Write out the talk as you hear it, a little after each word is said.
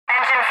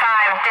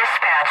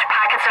Dispatch,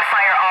 pockets of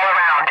fire all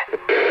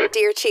around.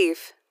 Dear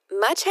Chief,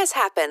 much has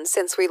happened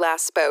since we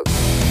last spoke.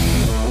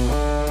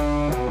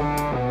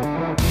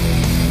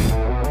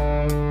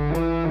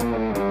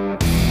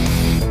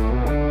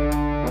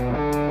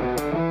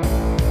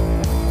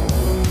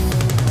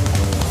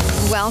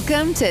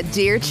 Welcome to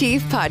Dear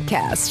Chief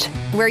Podcast,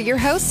 where your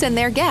hosts and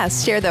their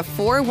guests share the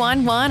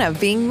 411 of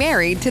being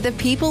married to the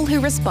people who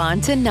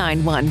respond to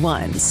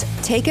 911s.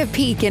 Take a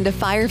peek into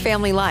fire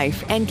family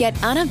life and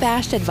get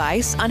unabashed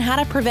advice on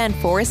how to prevent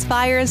forest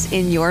fires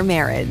in your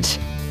marriage.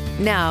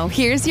 Now,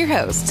 here's your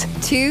hosts,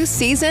 two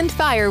seasoned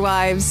fire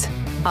wives,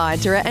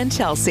 Audra and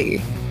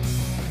Chelsea.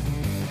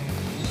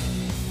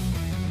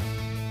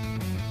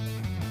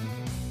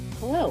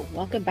 Hello,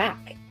 welcome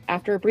back.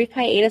 After a brief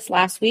hiatus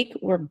last week,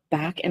 we're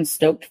back and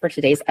stoked for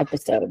today's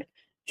episode.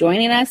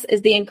 Joining us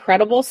is the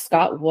incredible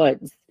Scott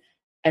Woods,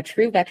 a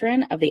true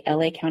veteran of the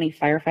LA County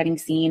firefighting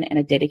scene and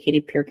a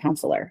dedicated peer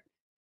counselor.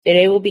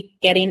 Today, we'll be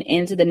getting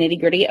into the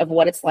nitty-gritty of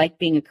what it's like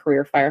being a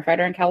career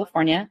firefighter in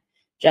California,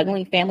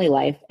 juggling family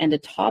life, and to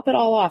top it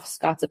all off,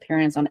 Scott's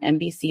appearance on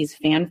NBC's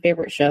fan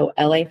favorite show,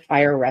 LA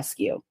Fire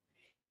Rescue.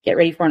 Get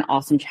ready for an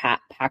awesome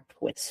chat packed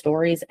with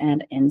stories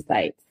and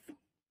insights.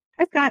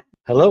 Hi, Scott.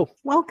 Hello.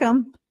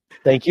 Welcome.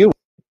 Thank you.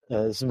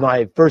 This is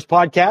my first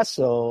podcast,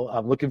 so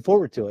I'm looking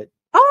forward to it.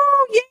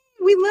 Oh, yay.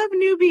 We love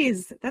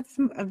newbies. That's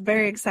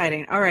very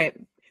exciting. All right.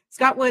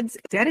 Scott Woods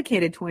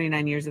dedicated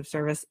 29 years of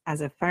service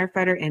as a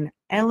firefighter in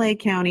LA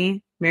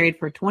County, married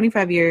for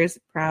 25 years,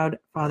 proud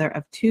father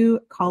of two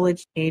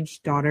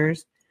college-age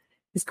daughters.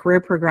 His career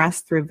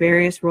progressed through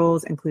various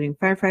roles, including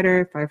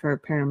firefighter,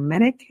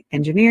 paramedic,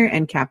 engineer,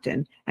 and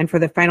captain. And for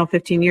the final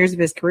 15 years of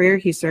his career,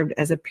 he served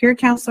as a peer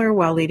counselor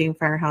while leading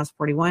Firehouse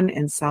 41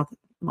 in South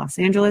Los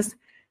Angeles,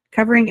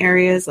 covering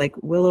areas like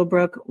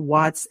Willowbrook,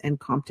 Watts, and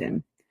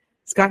Compton.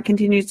 Scott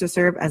continues to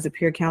serve as a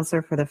peer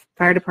counselor for the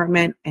fire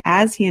department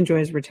as he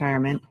enjoys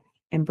retirement,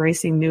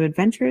 embracing new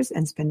adventures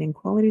and spending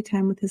quality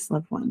time with his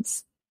loved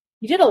ones.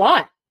 You did a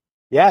lot.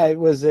 Yeah, it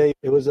was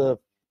a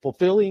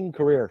fulfilling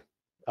career.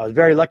 I was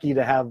very lucky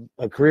to have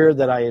a career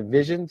that I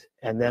envisioned,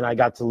 and then I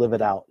got to live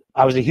it out.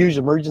 I was a huge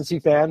emergency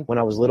fan when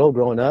I was little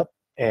growing up,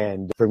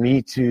 and for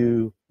me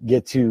to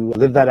get to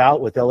live that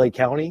out with LA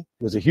County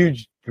was a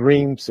huge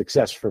dream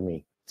success for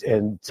me.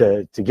 And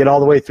to get all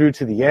the way through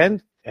to the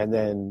end and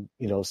then,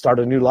 start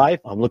a new life,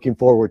 I'm looking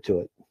forward to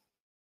it.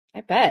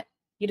 I bet.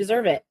 You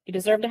deserve it. You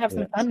deserve to have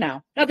some fun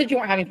now. Not that you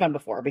weren't having fun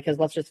before, because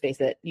let's just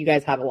face it, you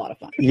guys have a lot of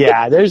fun.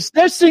 Yeah, there's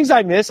things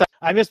I miss.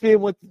 I miss being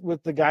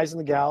with the guys and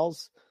the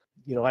gals.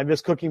 I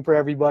miss cooking for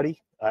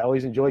everybody. I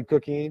always enjoyed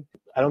cooking.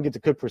 I don't get to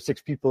cook for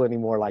 6 people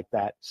anymore like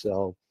that.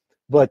 So,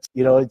 but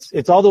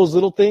it's all those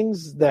little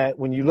things that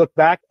when you look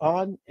back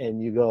on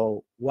and you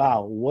go,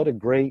 wow, what a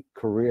great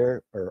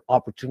career or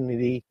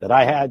opportunity that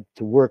I had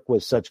to work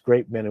with such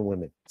great men and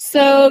women.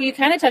 So you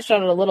kind of touched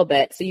on it a little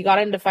bit. So you got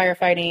into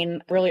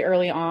firefighting really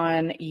early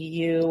on.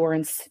 You were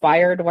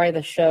inspired by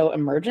the show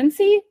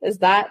Emergency. Is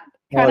that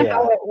kind of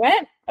how it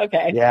went?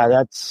 Okay. Yeah,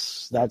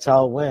 that's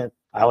how it went.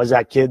 I was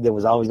that kid that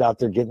was always out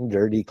there getting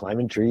dirty,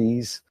 climbing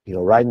trees,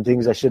 riding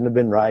things I shouldn't have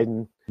been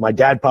riding. My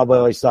dad probably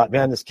always thought,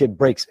 man, this kid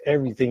breaks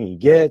everything he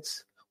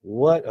gets.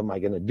 What am I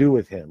going to do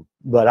with him?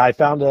 But I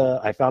found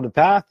a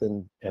path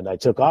and I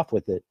took off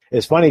with it.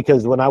 It's funny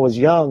because when I was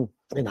young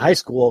in high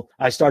school,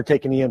 I started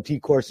taking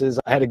EMT courses.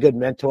 I had a good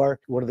mentor.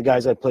 One of the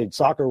guys I played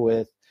soccer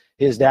with,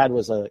 his dad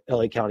was a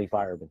LA County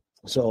fireman.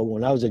 So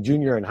when I was a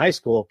junior in high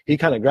school, he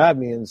kind of grabbed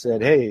me and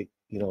said, hey,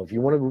 if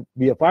you want to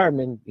be a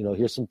fireman,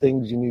 here's some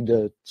things you need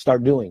to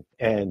start doing.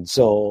 And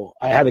so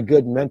I had a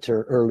good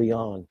mentor early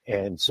on.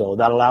 And so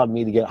that allowed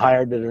me to get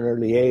hired at an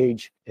early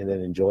age and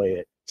then enjoy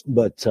it.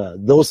 But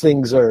those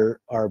things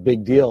are a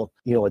big deal,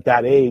 at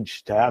that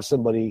age, to have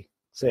somebody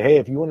say, hey,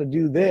 if you want to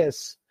do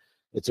this,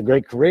 it's a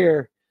great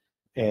career.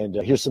 And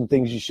here's some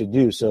things you should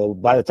do. So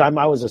by the time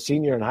I was a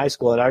senior in high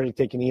school, I'd already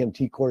taken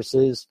EMT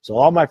courses. So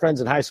all my friends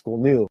in high school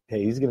knew,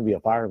 hey, he's going to be a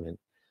fireman.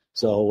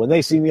 So when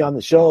they see me on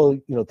the show,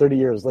 30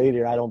 years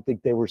later, I don't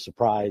think they were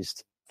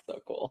surprised. So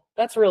cool.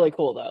 That's really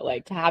cool, though.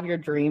 Like, to have your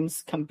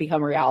dreams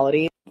become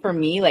reality. For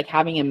me, like,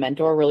 having a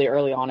mentor really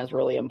early on is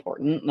really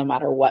important, no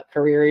matter what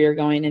career you're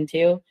going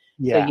into.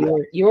 Yeah. So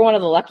you were one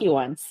of the lucky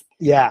ones.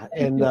 Yeah.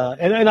 And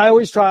I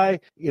always try,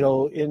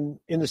 in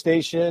the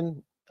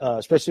station,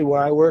 especially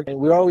where I work, and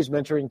we were always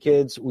mentoring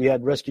kids. We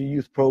had rescue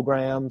youth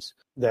programs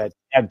that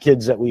had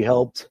kids that we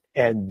helped.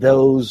 And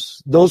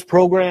those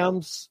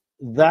programs,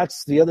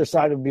 that's the other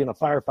side of being a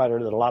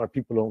firefighter that a lot of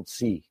people don't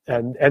see.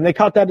 And they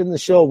caught that in the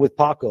show with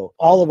Paco.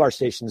 All of our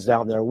stations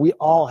down there, we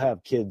all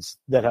have kids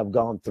that have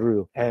gone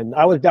through. And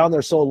I was down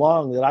there so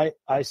long that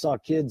I saw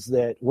kids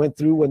that went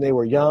through when they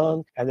were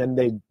young, and then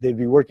they'd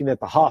be working at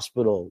the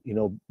hospital,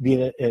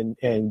 being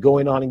and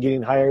going on and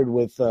getting hired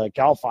with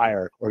CAL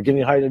FIRE or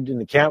getting hired in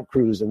the camp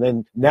crews. And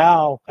then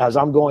now, as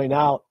I'm going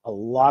out, a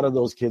lot of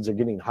those kids are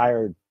getting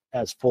hired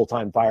as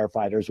full-time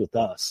firefighters with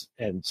us.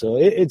 And so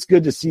it's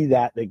good to see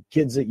that the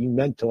kids that you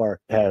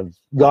mentor have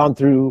gone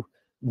through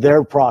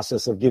their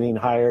process of getting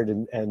hired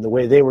and the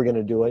way they were going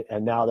to do it,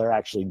 and now they're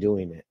actually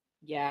doing it.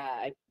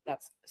 Yeah,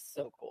 that's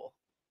so cool.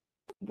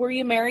 were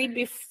you married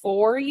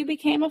before you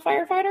became a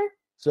firefighter?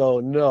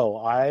 So no,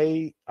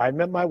 I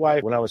met my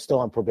wife when I was still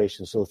on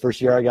probation. So the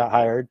first year I got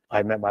hired,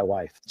 I met my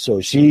wife. So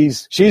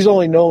she's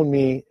only known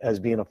me as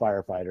being a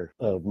firefighter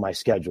of my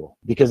schedule,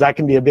 because that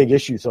can be a big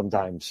issue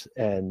sometimes.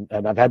 And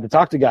I've had to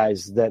talk to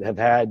guys that have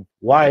had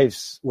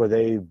wives where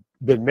they've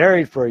been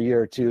married for a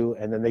year or two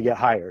and then they get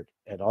hired.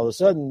 And all of a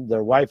sudden,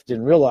 their wife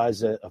didn't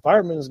realize that a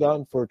fireman is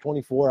gone for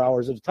 24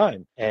 hours at a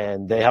time,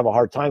 and they have a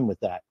hard time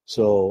with that.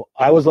 So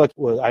I was lucky.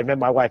 I met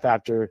my wife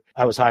after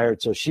I was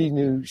hired, so she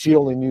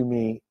only knew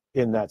me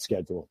in that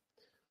schedule.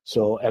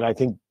 So, and I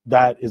think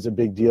that is a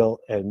big deal.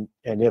 And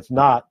if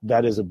not,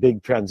 that is a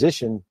big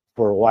transition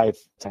for a wife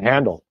to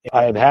handle.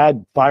 I have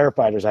had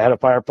firefighters. I had a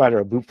firefighter,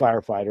 a boot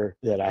firefighter,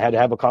 that I had to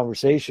have a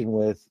conversation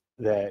with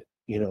that,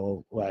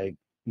 like,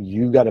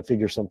 you got to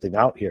figure something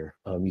out here.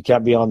 You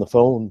can't be on the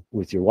phone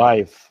with your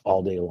wife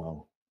all day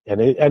long.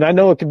 And I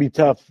know it can be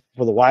tough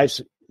for the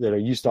wives that are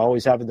used to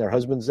always having their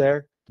husbands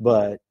there,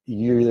 but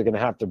you're either going to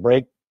have to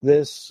break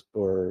this,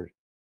 or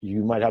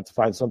you might have to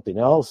find something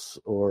else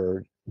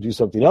or do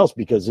something else,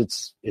 because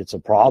it's a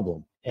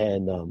problem.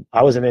 And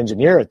I was an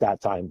engineer at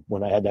that time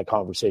when I had that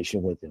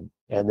conversation with him.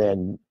 And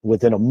then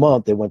within a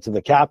month, it went to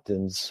the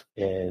captains,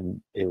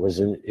 and it was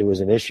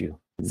an issue.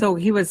 So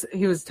he was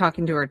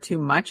talking to her too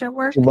much at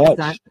work? Too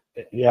much.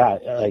 Yeah,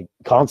 like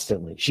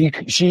constantly.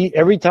 She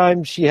every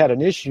time she had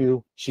an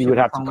issue, she would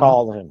have to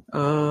call him.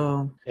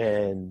 Oh.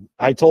 And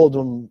I told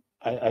him,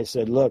 I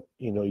said, look,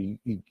 you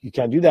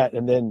can't do that.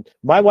 And then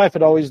my wife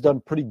had always done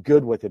pretty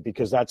good with it,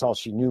 because that's all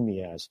she knew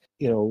me as.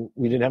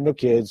 We didn't have no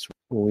kids.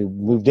 When we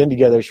moved in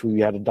together, we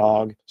had a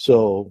dog.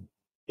 So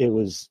it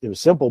was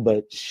simple,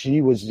 but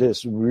she was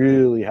just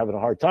really having a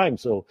hard time.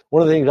 So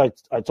one of the things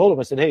I told him,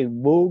 I said, hey,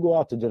 we'll go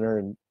out to dinner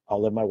and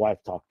I'll let my wife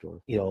talk to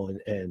her,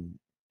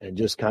 and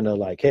just kind of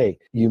like, hey,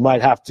 you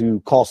might have to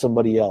call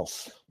somebody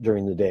else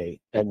during the day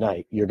at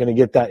night. You're going to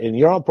get that, and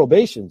you're on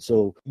probation.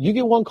 So you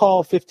get one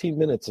call 15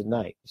 minutes at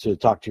night to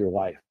talk to your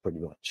wife, pretty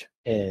much.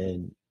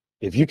 And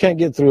if you can't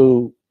get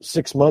through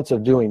 6 months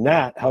of doing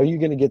that, how are you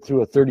going to get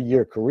through a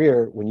 30-year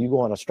career when you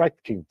go on a strike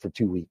for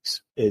 2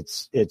 weeks?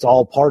 It's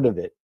all part of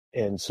it.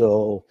 And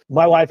so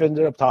my wife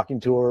ended up talking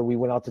to her. We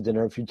went out to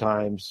dinner a few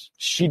times.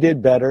 She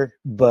did better,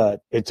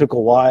 but it took a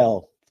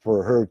while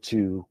for her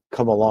to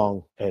come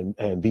along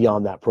and be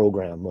on that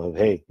program of,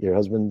 hey, your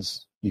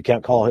husband's, you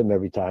can't call him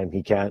every time.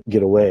 He can't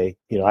get away.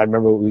 I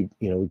remember we'd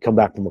come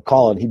back from a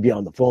call and he'd be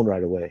on the phone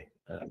right away.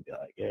 And I'd be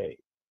like, hey,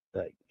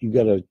 like, you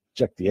got to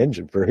check the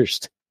engine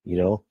first,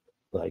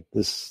 like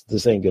this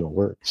ain't going to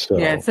work. So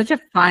yeah, it's such a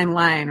fine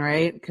line,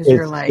 right? Because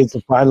you're like, it's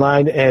a fine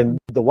line, and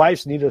the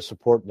wives need a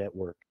support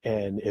network.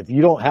 And if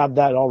you don't have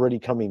that already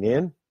coming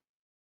in,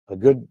 a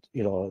good,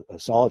 a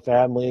solid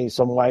family.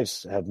 Some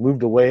wives have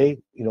moved away.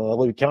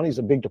 LA County is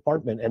a big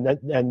department.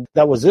 And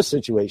that was this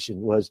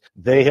situation, was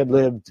they had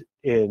lived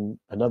in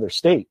another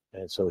state.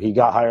 And so he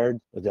got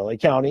hired with LA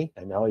County,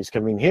 and now he's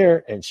coming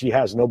here and she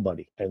has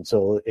nobody. And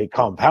so it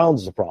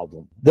compounds the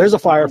problem. There's a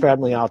fire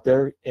family out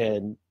there.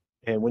 And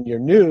when you're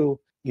new,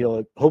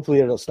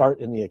 hopefully it'll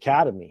start in the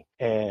academy,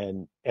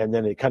 and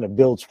then it kind of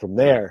builds from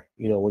there.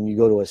 When you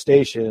go to a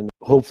station,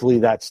 hopefully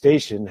that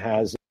station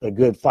has a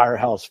good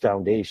firehouse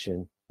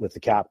foundation with the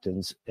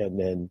captains, and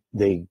then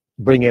they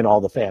bring in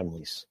all the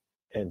families.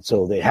 And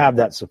so they have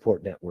that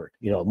support network.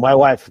 My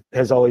wife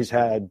has always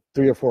had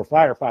 3 or 4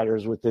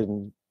 firefighters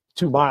within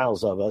 2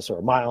 miles of us, or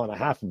a mile and a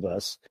half of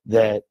us,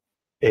 that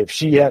if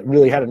she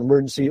really had an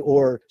emergency,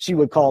 or she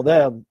would call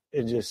them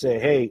and just say,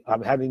 hey,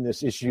 I'm having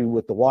this issue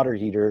with the water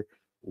heater.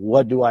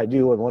 What do I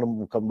do? And one of them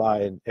will come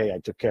by and, hey, I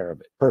took care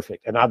of it.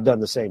 Perfect. And I've done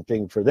the same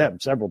thing for them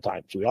several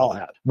times. We all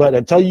have. But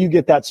until you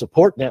get that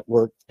support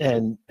network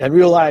and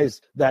realize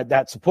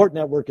that support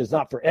network is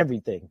not for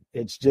everything.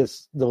 It's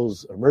just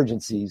those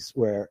emergencies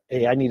where,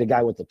 hey, I need a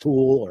guy with a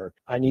tool, or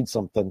I need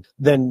something.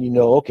 Then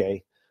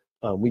okay,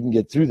 we can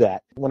get through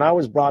that. When I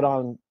was brought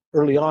on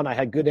early on, I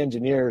had good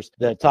engineers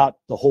that taught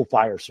the whole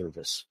fire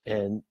service.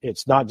 And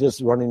it's not just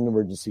running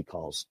emergency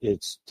calls.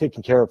 It's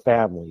taking care of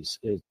families.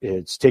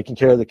 It's taking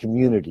care of the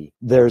community.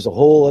 There's a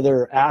whole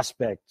other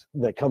aspect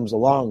that comes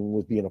along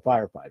with being a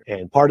firefighter.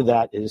 And part of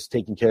that is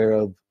taking care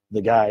of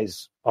the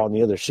guys on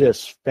the other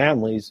shifts,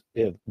 families,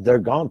 if they're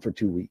gone for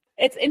 2 weeks.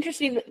 It's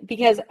interesting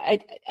because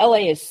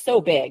LA is so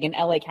big and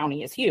LA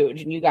County is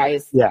huge. And you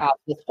guys have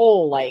this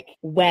whole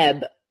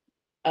web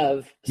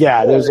of support.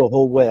 Yeah, there's a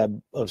whole web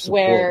of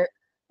support.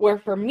 Where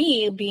for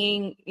me,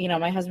 being,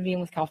 my husband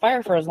being with CAL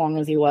FIRE for as long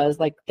as he was,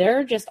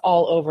 they're just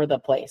all over the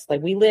place.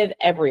 We live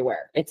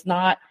everywhere. It's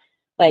not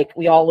like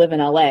we all live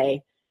in LA.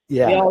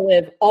 Yeah. We all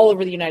live all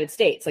over the United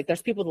States.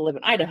 There's people that live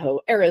in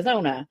Idaho,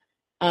 Arizona.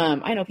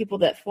 I know people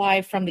that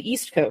fly from the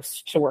East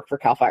Coast to work for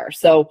CAL FIRE.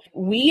 So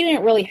we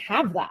didn't really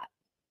have that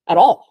at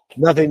all.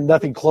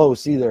 Nothing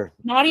close either.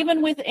 Not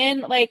even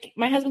within,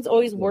 my husband's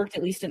always worked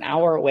at least an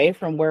hour away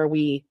from where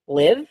we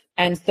live.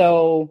 And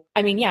so,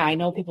 I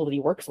know people that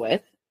he works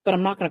with, but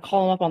I'm not going to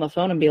call him up on the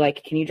phone and be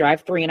like, can you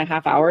drive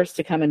 3.5 hours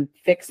to come and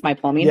fix my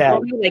plumbing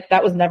for me?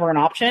 That was never an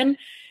option.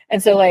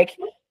 And so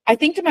I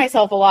think to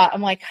myself a lot,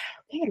 I'm like,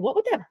 God, what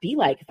would that be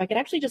like if I could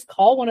actually just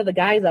call one of the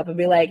guys up and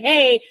be like,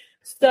 hey,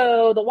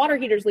 so the water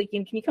heater's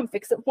leaking. Can you come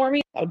fix it for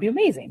me? That would be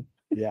amazing.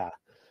 Yeah.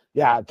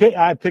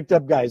 I picked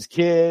up guys'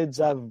 kids.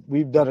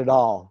 We've done it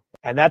all.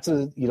 And that's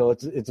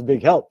it's a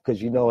big help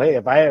because, hey,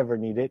 if I ever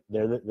need it,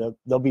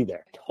 they'll be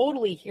there. I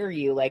totally hear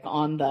you. Like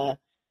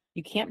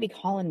you can't be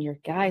calling your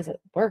guys at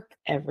work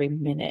every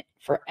minute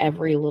for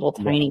every little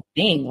tiny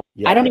thing.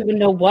 Yeah. I don't even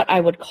know what I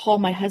would call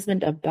my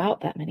husband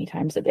about that many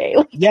times a day.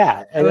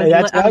 Yeah. I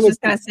was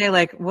just going to say,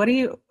 like,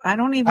 I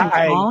don't even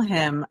call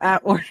him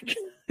at work.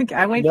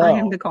 I wait for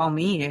him to call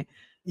me.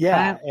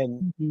 Yeah.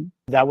 And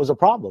that was a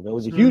problem. It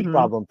was a huge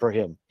problem for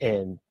him.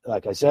 And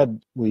like I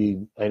said, I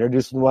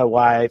introduced him to my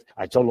wife.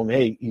 I told him,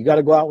 hey, you got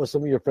to go out with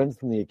some of your friends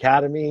from the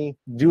academy,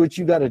 do what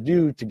you got to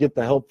do to get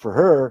the help for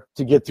her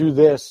to get through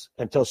this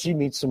until she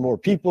meets some more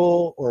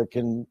people or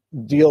can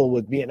deal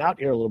with being out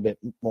here a little bit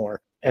more.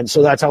 And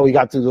so that's how we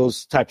got through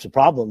those types of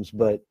problems.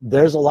 But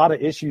there's a lot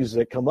of issues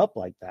that come up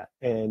like that.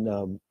 And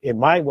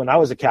when I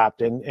was a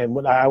captain and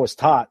when I was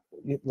taught,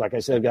 like I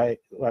said, I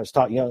was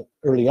taught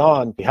early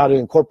on how to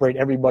incorporate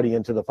everybody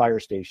into the fire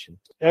station.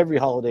 Every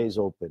holiday is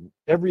open.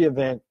 Every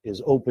event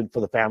is open for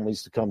the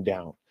families to come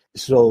down.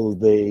 So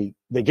they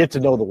get to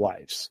know the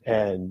wives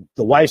and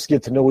the wives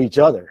get to know each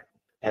other.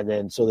 And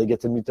then so they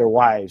get to meet their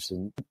wives,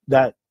 and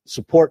that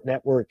support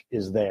network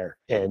is there.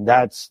 And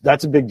that's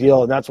a big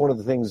deal. And that's one of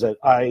the things that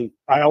I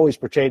always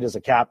portrayed as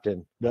a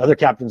captain. The other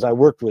captains I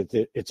worked with,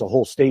 it's a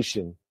whole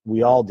station.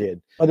 We all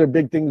did. Other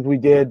big things we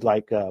did,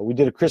 like we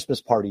did a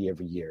Christmas party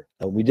every year.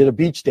 We did a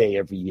beach day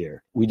every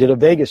year. We did a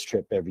Vegas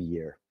trip every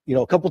year.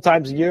 A couple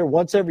times a year,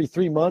 once every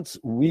 3 months,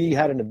 we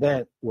had an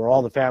event where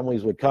all the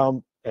families would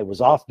come. It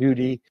was off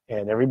duty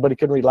and everybody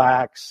could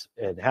relax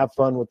and have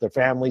fun with their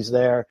families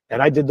there.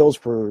 And I did those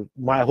for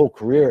my whole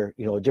career,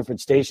 at different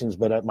stations.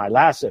 But at my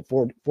last at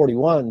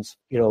 41s,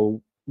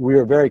 we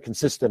were very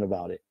consistent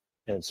about it.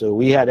 And so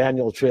we had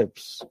annual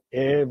trips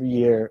every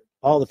year.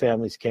 All the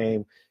families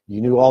came.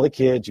 You knew all the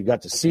kids. You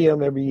got to see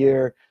them every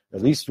year,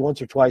 at least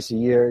once or twice a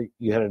year.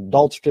 You had an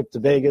adults trip to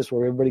Vegas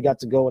where everybody got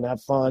to go and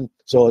have fun.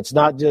 So it's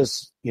not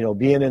just,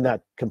 being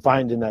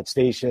confined in that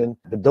station,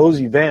 but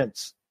those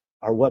events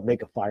are what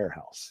make a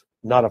firehouse,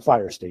 not a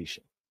fire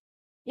station.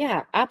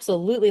 Yeah,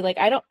 absolutely. Like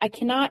I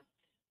cannot,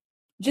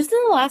 just in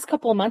the last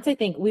couple of months, I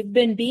think we've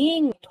been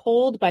being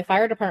told by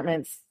fire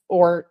departments,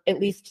 or at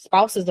least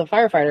spouses of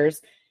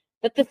firefighters,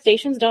 that the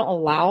stations don't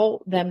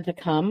allow them to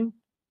come.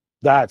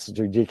 That's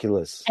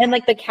ridiculous. And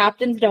like the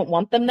captains don't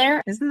want them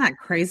there. Isn't that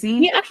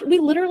crazy? We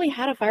literally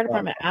had a fire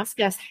department ask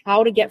us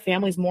how to get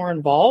families more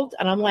involved.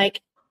 And I'm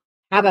like,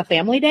 have a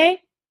family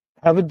day?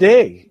 Have a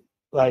day.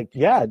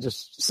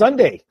 Just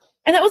Sunday.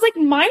 And that was like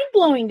mind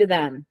blowing to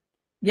them.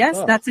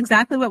 Yes, that's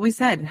exactly what we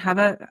said. Have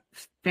a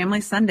family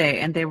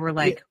Sunday. And they were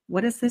like,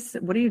 what is this?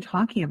 What are you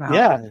talking about?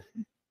 Yeah.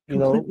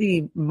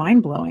 Completely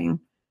mind blowing.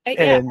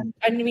 Yeah,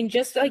 I mean,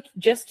 just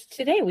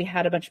today, we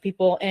had a bunch of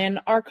people in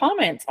our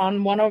comments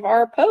on one of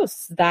our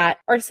posts that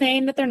are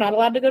saying that they're not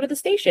allowed to go to the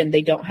station.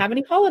 They don't have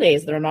any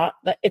holidays. They're not.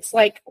 It's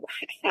like,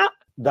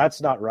 that's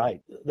not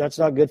right. That's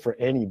not good for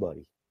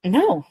anybody.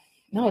 No,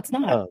 it's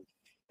not.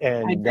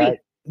 And that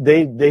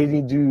they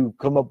need to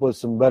come up with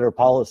some better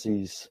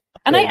policies.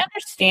 And I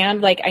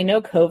understand, I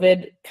know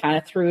COVID kind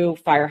of threw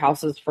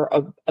firehouses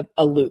for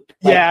a loop.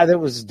 Yeah, that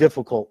was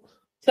difficult.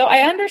 So I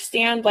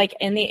understand,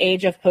 in the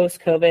age of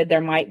post-COVID,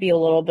 there might be a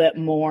little bit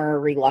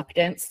more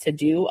reluctance to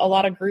do a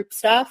lot of group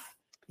stuff.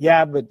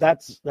 Yeah, but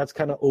that's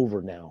kind of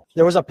over now.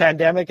 There was a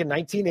pandemic in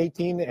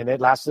 1918, and it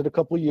lasted a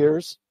couple of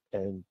years,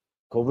 and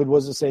COVID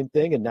was the same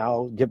thing, and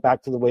now get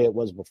back to the way it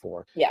was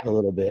before a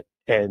little bit.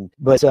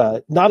 But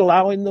not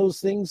allowing those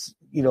things,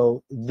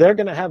 they're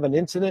going to have an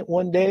incident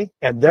one day,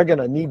 and they're going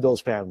to need those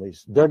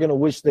families. They're going to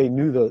wish they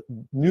knew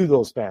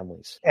those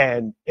families,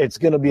 and it's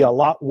going to be a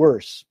lot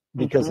worse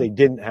because they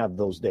didn't have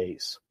those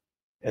days.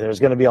 And there's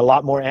going to be a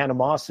lot more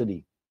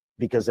animosity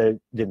because they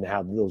didn't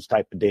have those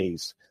type of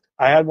days.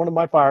 I had one of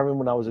my firemen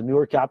when I was a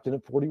newer captain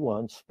at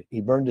 41s. He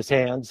burned his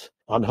hands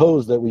on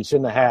hose that we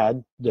shouldn't have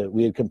had, that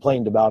we had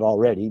complained about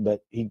already,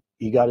 but he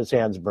got his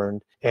hands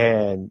burned.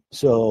 And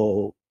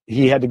so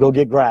he had to go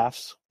get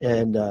grafts.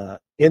 And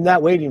in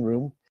that waiting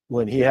room,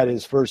 when he had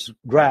his first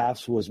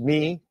grafts, was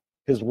me,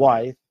 his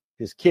wife,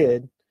 his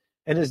kid,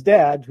 and his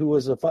dad, who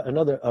was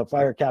a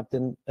fire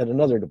captain at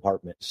another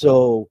department.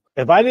 So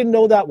if I didn't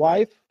know that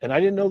wife and I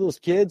didn't know those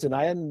kids and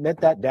I hadn't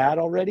met that dad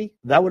already,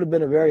 that would have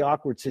been a very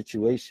awkward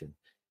situation.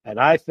 And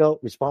I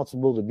felt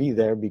responsible to be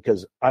there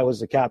because I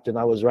was the captain.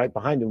 I was right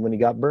behind him when he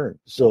got burned.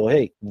 So,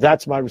 hey,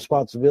 that's my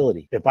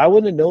responsibility. If I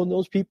wouldn't have known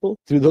those people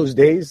through those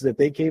days that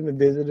they came and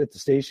visited at the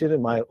station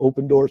and my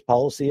open doors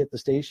policy at the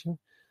station,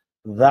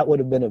 that would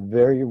have been a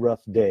very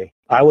rough day.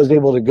 I was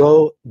able to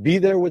go be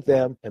there with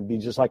them and be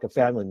just like a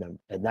family member.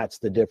 And that's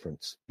the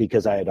difference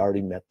because I had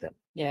already met them.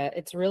 Yeah,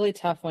 it's really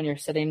tough when you're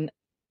sitting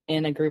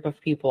in a group of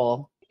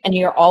people and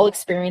you're all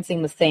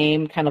experiencing the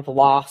same kind of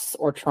loss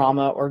or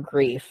trauma or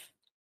grief,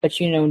 but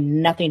you know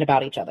nothing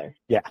about each other.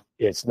 Yeah,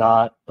 it's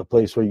not a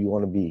place where you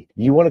want to be.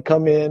 You want to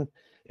come in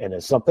And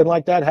if something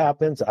like that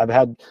happens, I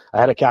had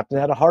a captain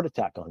that had a heart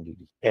attack on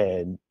duty,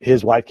 and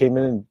his wife came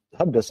in and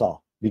hugged us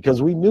all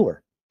because we knew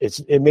her.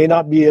 It may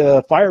not be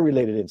a fire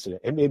related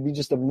incident. It may be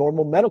just a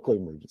normal medical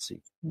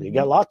emergency. We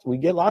get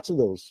lots of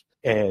those.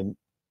 And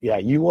yeah,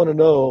 you want to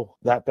know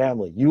that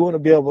family. You want to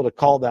be able to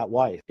call that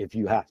wife if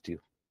you have to.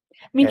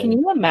 I mean, can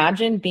you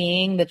imagine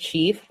being the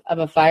chief of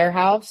a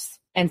firehouse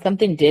and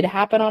something did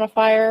happen on a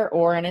fire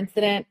or an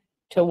incident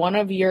to one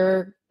of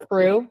your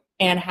crew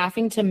and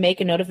having to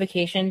make a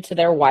notification to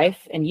their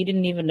wife and you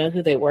didn't even know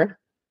who they were?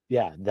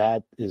 Yeah,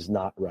 that is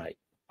not right.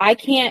 I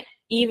can't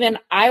even,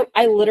 I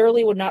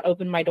literally would not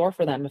open my door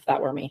for them if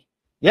that were me.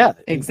 Yeah,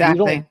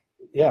 exactly.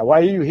 Yeah, why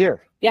are you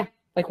here? Yeah,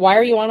 like, why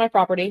are you on my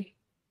property?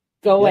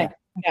 Go away.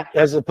 Yeah.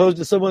 As opposed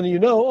to someone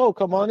oh,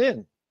 come on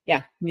in.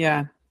 Yeah.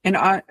 Yeah. In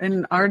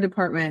our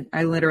department,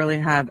 I literally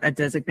have a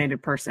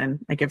designated person.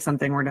 Like if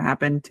something were to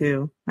happen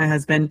to my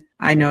husband,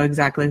 I know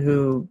exactly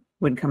who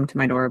would come to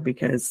my door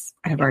because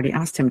I have already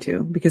asked him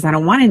to, because I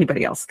don't want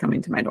anybody else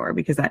coming to my door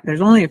because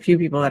there's only a few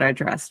people that I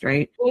trust,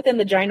 right? Within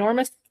the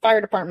ginormous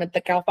fire department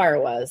that Cal Fire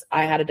was,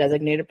 I had a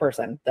designated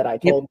person that I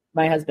told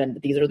my husband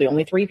that these are the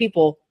only 3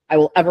 people I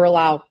will ever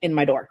allow in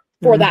my door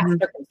for that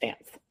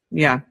circumstance.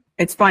 Yeah.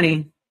 It's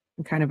funny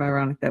and kind of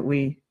ironic that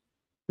we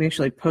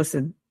actually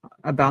posted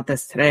about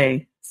this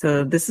today.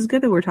 So this is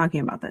good that we're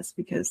talking about this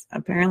because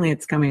apparently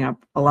it's coming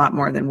up a lot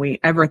more than we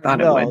ever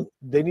thought it would.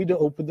 They need to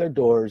open their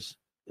doors.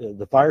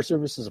 The fire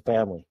service is a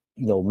family.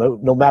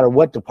 No matter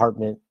what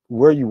department,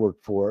 where you work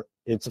for,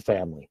 it's a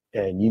family,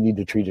 and you need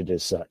to treat it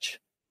as such.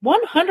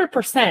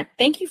 100%.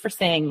 Thank you for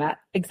saying that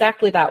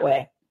exactly that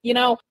way.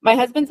 My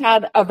husband's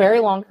had a very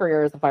long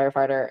career as a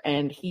firefighter,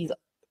 and he's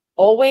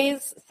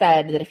always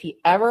said that if he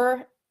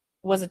ever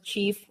was a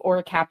chief or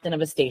a captain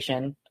of a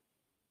station,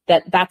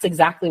 that's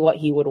exactly what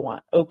he would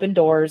want. Open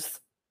doors.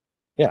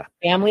 Yeah.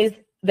 Families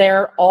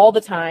there all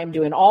the time,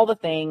 doing all the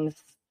things.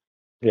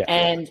 Yeah.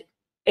 And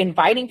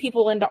inviting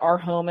people into our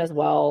home as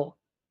well,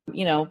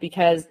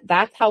 because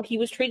that's how he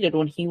was treated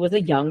when he was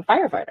a young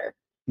firefighter.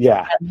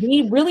 Yeah. And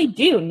we really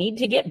do need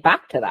to get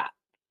back to that.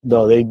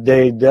 No,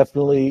 they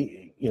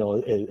definitely,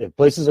 if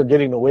places are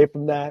getting away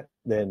from that,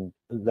 then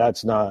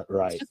that's not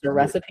right. It's just a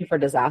recipe for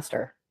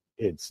disaster.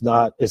 It's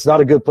not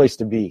a good place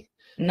to be.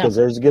 No. Because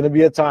there's going to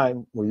be a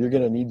time where you're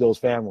going to need those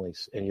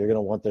families and you're going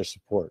to want their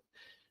support.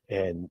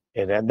 And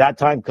that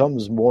time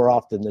comes more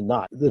often than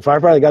not. The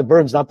firefighter that got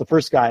burned is not the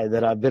first guy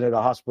that I've been at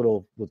a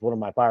hospital with one of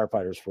my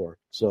firefighters for.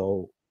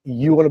 So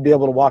you want to be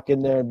able to walk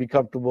in there and be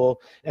comfortable.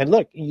 And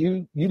look,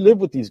 you live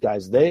with these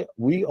guys.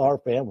 We are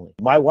family.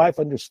 My wife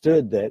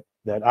understood that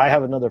I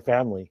have another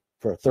family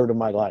for a third of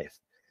my life.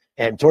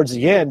 And towards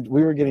the end,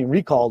 we were getting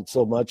recalled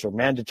so much, or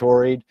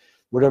mandatory,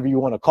 whatever you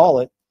want to call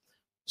it,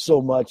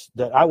 so much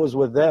that I was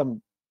with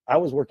them. I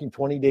was working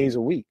 20 days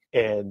a week,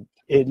 and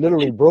it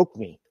literally broke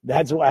me.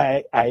 That's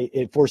why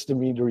it forced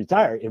me to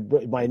retire. It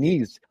broke my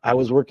knees. I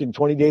was working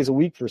 20 days a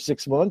week for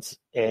 6 months,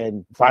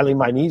 and finally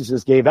my knees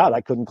just gave out.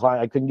 I couldn't climb.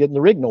 I couldn't get in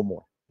the rig no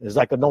more. It was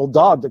like an old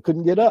dog that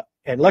couldn't get up.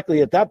 And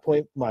luckily at that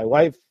point, my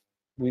wife,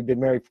 we've been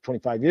married for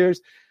 25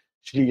 years.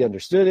 She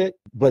understood it.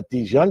 But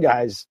these young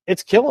guys,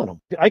 it's killing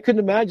them. I couldn't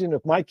imagine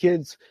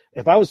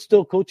if I was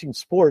still coaching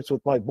sports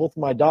with both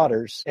my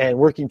daughters and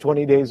working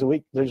 20 days a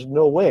week, there's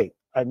no way.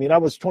 I mean, I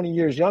was 20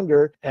 years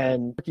younger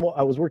and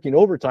I was working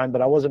overtime,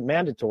 but I wasn't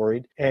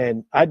mandatory,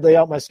 and I'd lay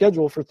out my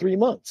schedule for 3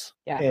 months.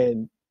 Yeah.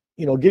 And,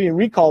 getting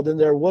recalled in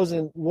there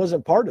wasn't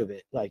part of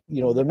it. Like,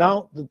 the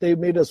amount that they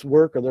made us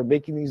work, or they're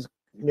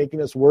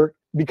making us work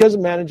because of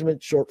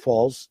management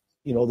shortfalls,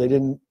 they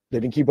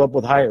didn't keep up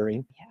with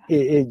hiring. Yeah.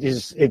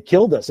 It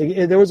killed us.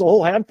 There was a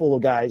whole handful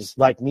of guys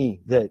like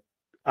me that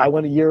I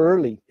went a year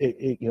early.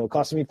 It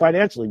cost me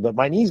financially, but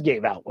my knees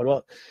gave out.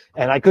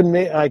 And I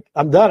couldn't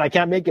I'm done. I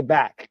can't make it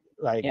back.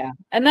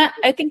 And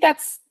I think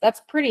that's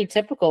pretty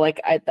typical. Like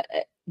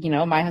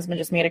my husband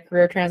just made a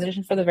career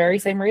transition for the very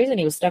same reason.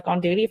 He was stuck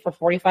on duty for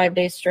 45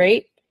 days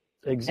straight.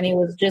 Exactly. And he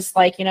was just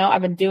like,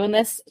 I've been doing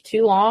this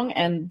too long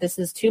and this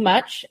is too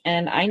much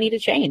and I need to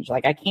change.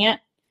 Like I can't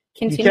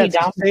continue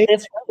down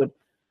this road.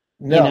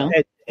 No.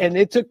 And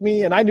it took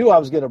me, and I knew I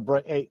was going to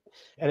break.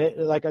 And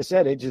like I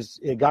said,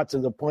 it got to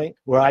the point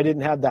where I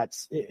didn't have that.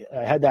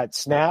 I had that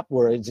snap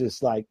where it's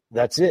just like,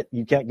 that's it.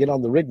 You can't get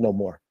on the rig no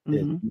more.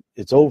 Mm-hmm.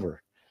 It's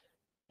over.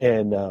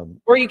 And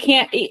or you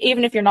can't,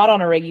 even if you're not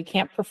on a rig, you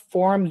can't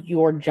perform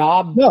your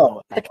job.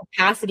 No, the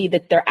capacity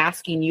that they're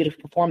asking you to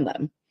perform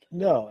them.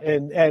 No,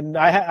 and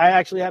I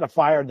actually had a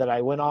fire that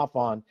I went off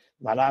on,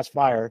 my last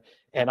fire,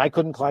 and I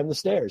couldn't climb the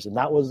stairs, and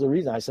that was the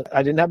reason. I said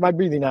I didn't have my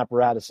breathing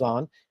apparatus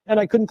on, and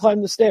I couldn't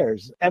climb the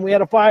stairs, and we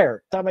had a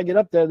fire. By the time I get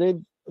up there,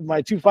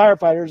 my 2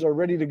 firefighters are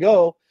ready to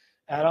go,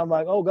 and I'm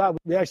like, oh God,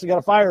 we actually got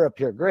a fire up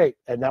here, great,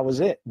 and that was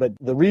it. But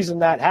the reason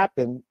that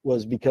happened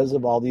was because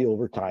of all the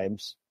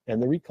overtimes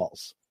and the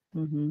recalls.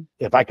 Mm-hmm.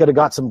 If I could have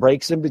got some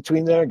breaks in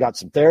between there, got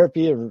some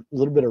therapy or a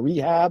little bit of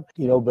rehab,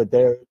 but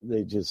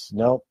they just,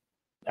 no.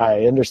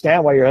 I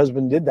understand why your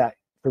husband did that.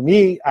 For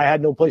me, I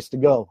had no place to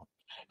go.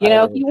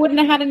 He wouldn't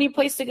have had any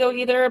place to go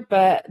either,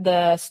 but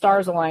the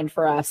stars aligned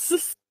for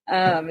us.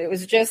 It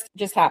was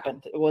just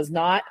happened. It was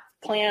not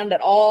planned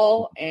at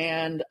all.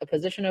 And a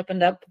position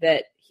opened up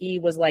that he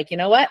was like, you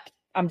know what?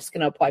 I'm just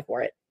going to apply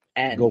for it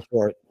and Go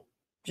for it.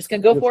 just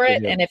going to go Good for for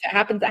it. you. And if it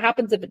happens, it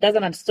happens. If it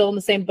doesn't, I'm still in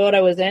the same boat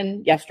I was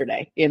in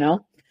yesterday, you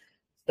know?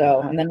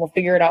 So, and then we'll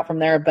figure it out from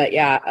there. But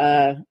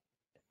yeah,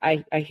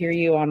 I hear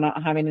you on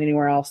not having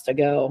anywhere else to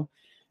go.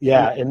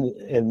 Yeah.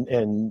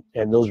 And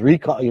those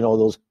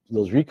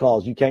those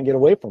recalls, you can't get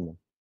away from them.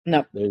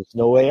 No. There's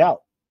no way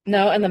out.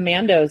 No, and the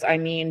Mandos, I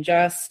mean,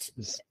 just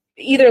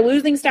either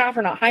losing staff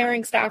or not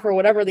hiring staff or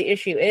whatever the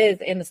issue is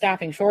in the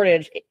staffing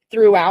shortage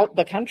throughout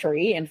the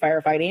country in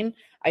firefighting.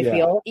 I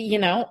feel,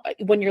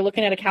 when you're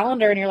looking at a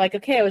calendar and you're like,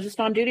 okay, I was just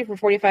on duty for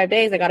 45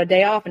 days. I got a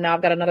day off and now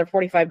I've got another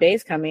 45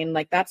 days coming.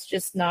 Like, that's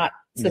just not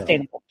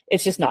sustainable. No.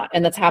 It's just not.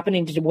 And that's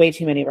happening to way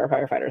too many of our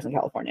firefighters in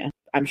California.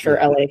 I'm sure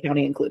LA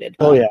County included.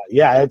 Oh, yeah.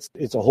 Yeah,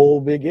 it's a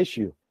whole big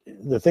issue.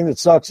 The thing that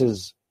sucks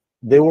is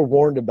they were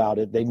warned about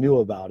it. They knew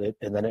about it.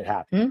 And then it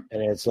happened. Mm-hmm.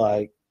 And it's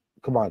like,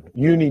 come on,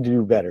 you need to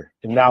do better.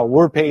 And now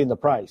we're paying the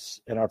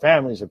price and our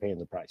families are paying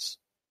the price.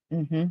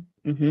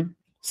 Mm-hmm. Mm-hmm.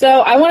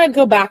 So I want to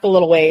go back a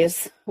little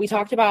ways. We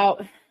talked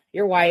about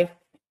your wife.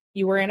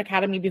 You were in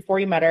academy before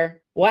you met her.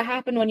 What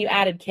happened when you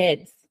added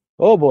kids?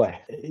 Oh, boy.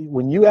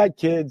 When you add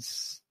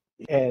kids,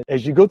 and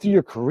as you go through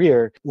your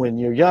career, when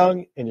you're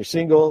young and you're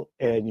single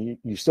and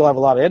you still have a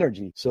lot of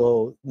energy.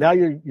 So now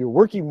you're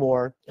working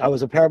more. I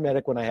was a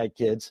paramedic when I had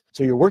kids.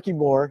 So you're working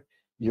more.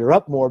 You're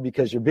up more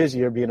because you're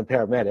busier being a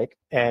paramedic.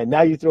 And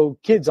now you throw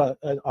kids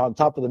on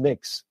top of the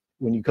mix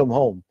when you come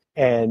home.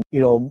 And,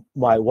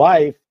 my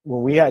wife,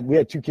 when we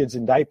had 2 kids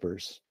in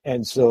diapers.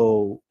 And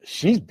so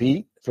she's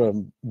beat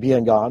from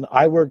being gone.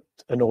 I worked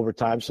an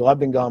overtime, so I've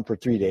been gone for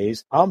 3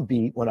 days. I'm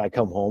beat when I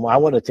come home. I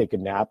want to take a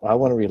nap. I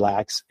want to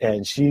relax.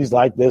 And she's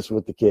like this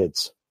with the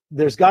kids.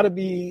 There's got to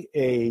be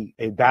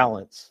a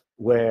balance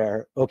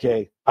where,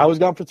 okay, I was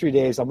gone for 3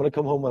 days. I'm going to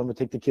come home and I'm going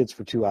to take the kids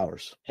for 2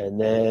 hours. And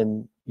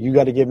then you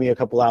got to give me a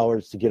couple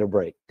hours to get a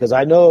break. Because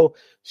I know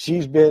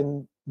she's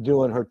been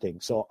doing her thing.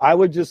 So I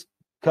would just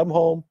come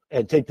home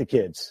and take the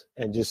kids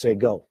and just say,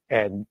 go.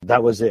 And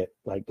that was it.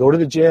 Like, go to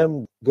the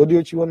gym, go do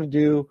what you want to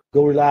do,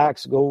 go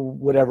relax, go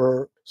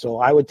whatever. So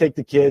I would take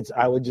the kids.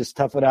 I would just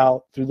tough it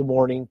out through the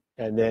morning.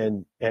 And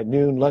then at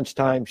noon,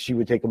 lunchtime, she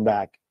would take them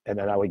back. And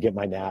then I would get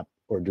my nap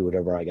or do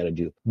whatever I got to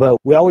do. But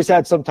we always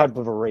had some type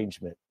of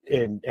arrangement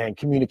and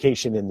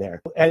communication in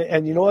there.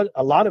 And you know what?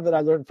 A lot of it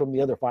I learned from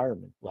the other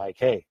firemen. Like,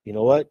 hey, you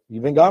know what?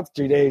 You've been gone for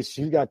 3 days.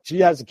 She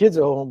has the kids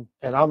at home.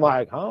 And I'm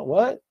like, huh?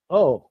 What?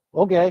 Oh,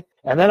 okay.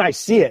 And then I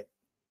see it,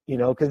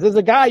 because as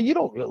a guy, you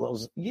don't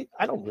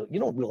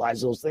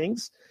realize those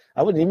things.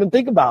 I wouldn't even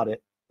think about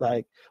it.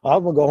 Like,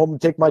 I'm going to go home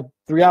and take my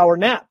 3-hour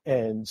nap.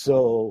 And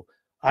so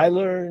I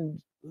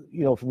learned,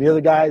 from the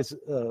other guys,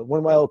 one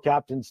of my old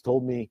captains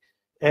told me,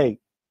 hey,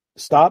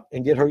 stop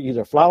and get her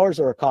either flowers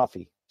or a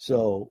coffee.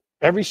 So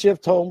every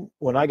shift home,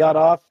 when I got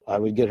off, I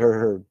would get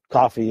her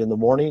coffee in the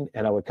morning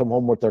and I would come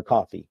home with their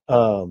coffee.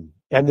 And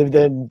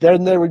then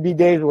there would be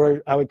days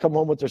where I would come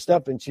home with her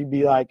stuff and she'd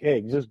be like,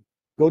 hey, just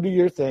go do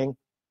your thing.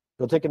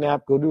 Go take a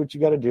nap. Go do what you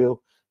got to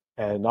do.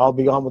 And I'll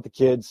be on with the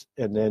kids.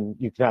 And then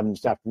you can have them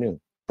this afternoon.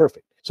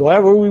 Perfect. So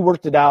however we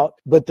worked it out,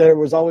 but there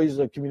was always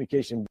a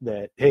communication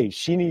that, hey,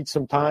 she needs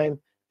some time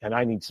and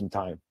I need some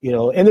time.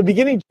 In the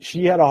beginning,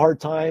 she had a hard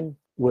time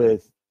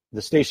with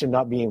the station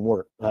not being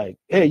worked. Like,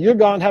 hey, you're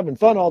gone having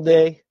fun all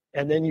day.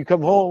 And then you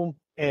come home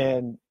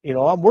and,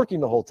 I'm working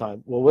the whole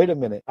time. Well, wait a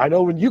minute. I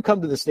know when you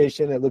come to the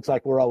station, it looks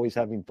like we're always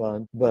having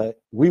fun,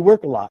 but we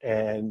work a lot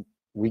and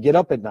we get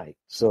up at night.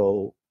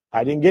 So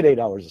I didn't get 8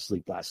 hours of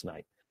sleep last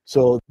night.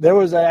 So there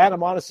was an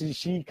animosity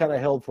she kind of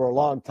held for a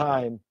long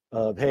time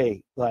of,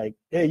 hey,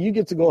 you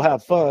get to go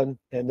have fun.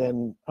 And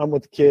then I'm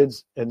with the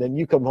kids and then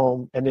you come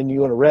home and then you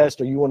want to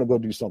rest or you want to go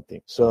do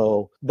something.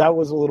 So that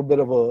was a little bit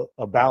of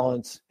a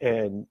balance.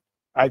 And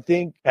I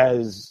think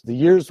as the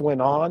years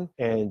went on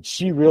and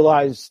she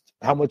realized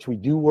how much we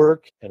do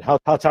work and how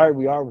tired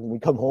we are when we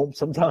come home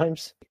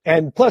sometimes.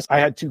 And plus I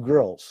had 2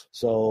 girls,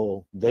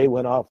 so they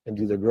went off and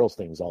do their girls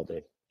things all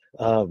day.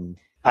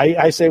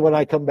 I say when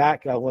I come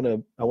back, I want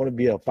to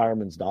be a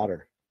fireman's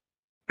daughter.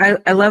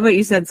 I love what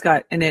you said,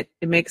 Scott, and it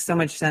makes so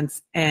much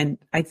sense. And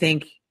I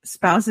think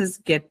spouses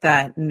get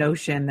that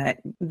notion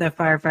that the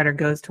firefighter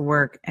goes to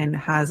work and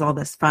has all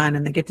this fun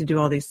and they get to do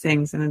all these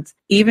things. And it's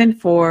even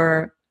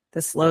for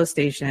the slow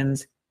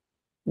stations,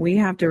 we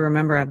have to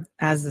remember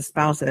as the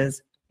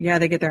spouses, yeah,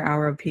 they get their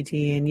hour of PT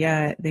and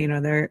yeah,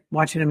 they're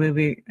watching a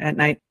movie at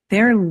night.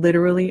 They're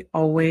literally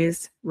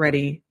always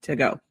ready to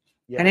go.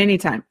 At any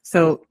time.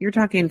 So you're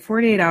talking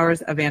 48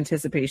 hours of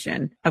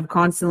anticipation of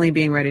constantly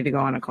being ready to go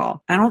on a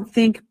call. I don't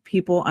think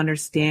people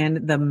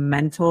understand the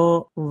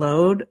mental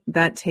load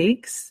that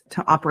takes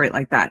to operate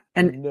like that.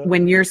 And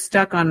when you're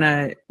stuck on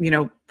a,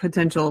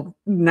 potential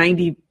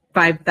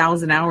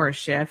 95,000 hour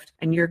shift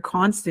and you're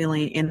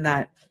constantly in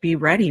that be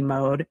ready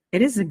mode,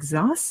 it is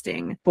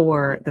exhausting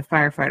for the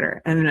firefighter.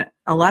 And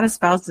a lot of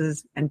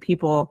spouses and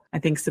people, I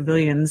think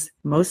civilians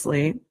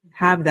mostly,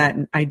 have that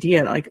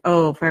idea like,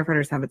 oh,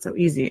 firefighters have it so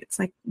easy. It's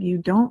like, you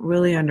don't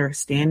really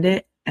understand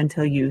it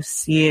until you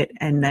see it,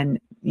 and then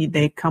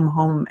they come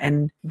home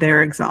and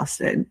they're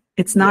exhausted.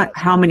 It's not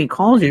how many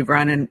calls you've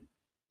run and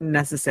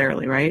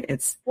necessarily, right?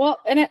 It's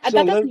and that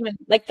doesn't even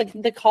like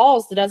the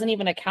calls doesn't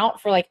even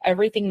account for like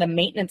everything, the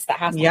maintenance that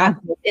has to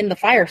happen in the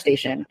fire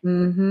station.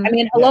 Mm-hmm. I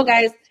mean, hello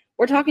guys,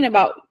 we're talking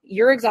about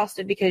you're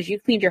exhausted because you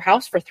cleaned your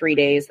house for 3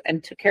 days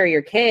and took care of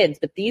your kids,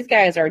 but these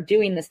guys are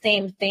doing the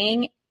same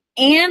thing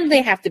and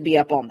they have to be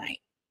up all night.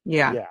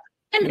 Yeah.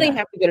 And they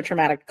have to go to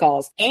traumatic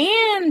calls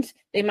and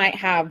they might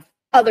have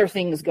other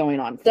things going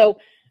on. So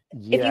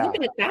if you look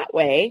at it that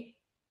way.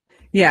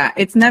 Yeah,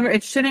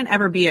 it shouldn't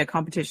ever be a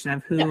competition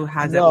of who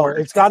has it worse.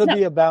 It's got to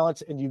be a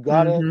balance, and you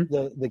got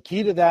to, the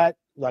key to that,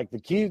 like the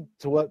key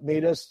to what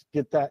made us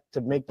get that, to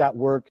make that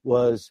work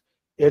was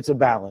it's a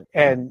balance.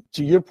 And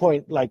to your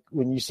point, like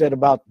when you said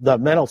about the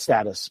mental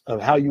status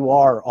of how you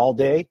are all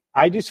day,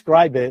 I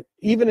describe it,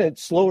 even at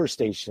slower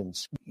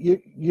stations,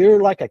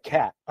 you're like a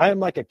cat. I am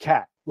like a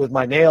cat with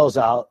my nails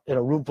out in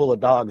a room full of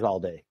dogs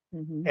all day.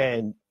 Mm-hmm.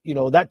 And,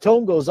 that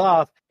tone goes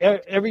off.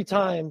 Every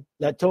time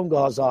that tone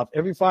goes off,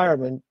 every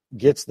fireman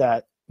gets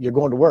that you're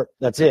going to work.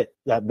 That's it.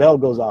 That bell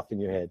goes off in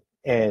your head.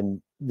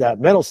 And that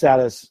mental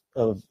status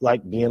of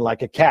like being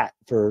like a cat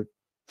for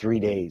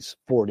 3 days,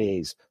 4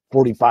 days,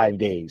 45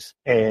 days.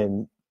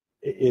 And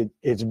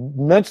it's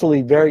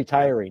mentally very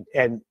tiring.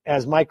 And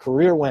as my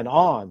career went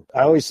on,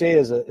 I always say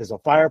as a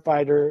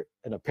firefighter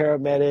and a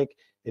paramedic,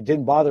 it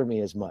didn't bother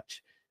me as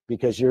much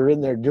because you're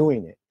in there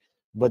doing it.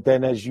 But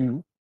then as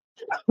you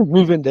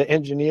move into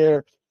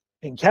engineer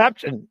and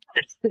captain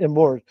and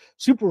more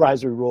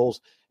supervisory roles,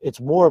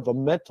 it's more of a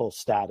mental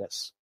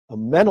status, a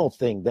mental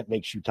thing that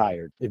makes you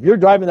tired. If you're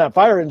driving that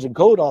fire engine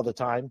code all the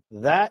time,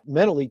 that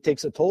mentally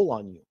takes a toll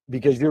on you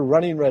because you're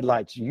running red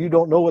lights. You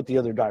don't know what the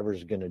other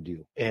drivers are going to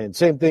do. And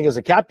same thing as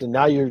a captain.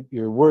 Now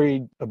you're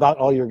worried about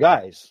all your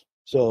guys.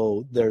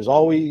 So there's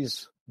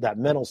always that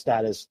mental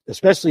status,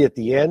 especially at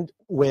the end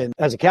when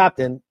as a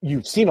captain,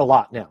 you've seen a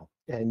lot now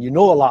and you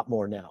know a lot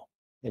more now.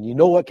 And you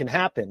know what can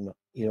happen,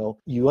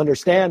 you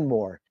understand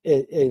more.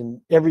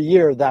 And every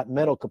year, that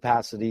mental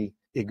capacity,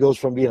 it goes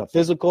from being a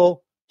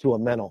physical to a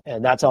mental.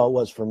 And that's how it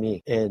was for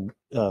me. And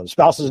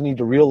spouses need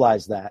to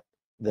realize that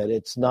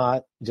it's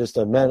not just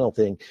a mental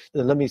thing.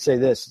 And let me say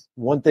this,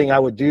 one thing I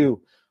would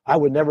do, I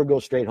would never go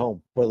straight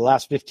home. For the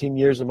last 15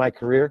 years of my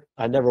career,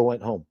 I never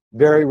went home.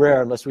 Very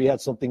rare, unless we had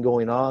something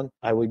going on.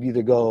 I would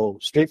either go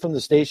straight from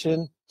the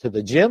station to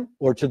the gym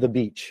or to the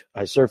beach.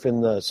 I surf in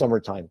the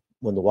summertime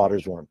when the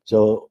water's warm.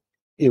 So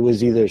it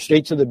was either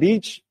straight to the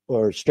beach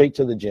or straight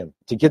to the gym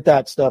to get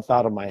that stuff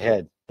out of my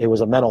head. It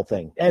was a mental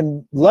thing.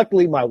 And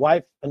luckily, my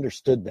wife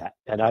understood that.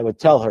 And I would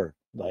tell her,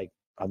 like,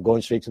 I'm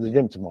going straight to the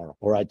gym tomorrow.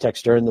 Or I'd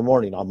text her in the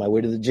morning on my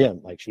way to the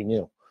gym, like she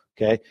knew.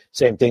 Okay.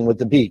 Same thing with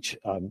the beach.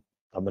 I'm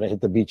going to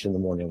hit the beach in the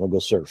morning. We'll go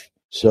surf.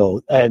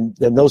 So, and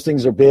those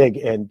things are big.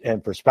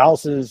 And for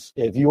spouses,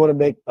 if you want to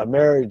make a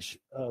marriage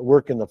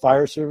work in the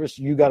fire service,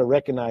 you got to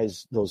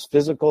recognize those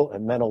physical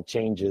and mental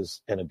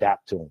changes and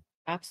adapt to them.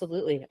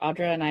 Absolutely.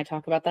 Audra and I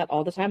talk about that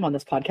all the time on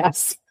this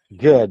podcast.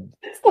 Good.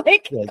 It's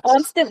like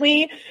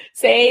constantly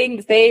saying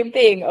the same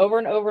thing over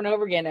and over and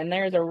over again. And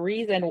there's a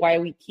reason why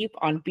we keep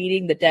on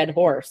beating the dead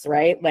horse,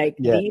 right? Like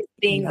these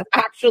things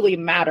actually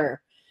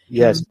matter.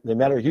 Yes, they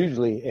matter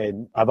hugely.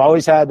 And I've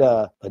always had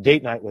a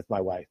date night with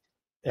my wife.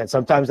 And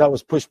sometimes that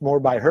was pushed more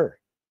by her.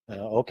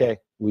 Okay,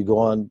 we go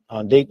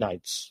on date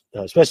nights,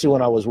 especially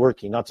when I was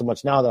working. Not so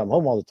much now that I'm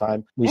home all the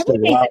time. Every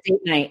night's a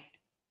date night.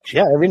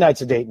 Yeah, every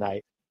night's a date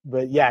night.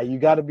 But yeah, you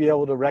got to be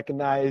able to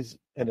recognize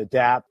and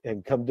adapt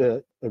and come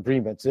to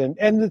agreements. And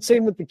the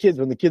same with the kids.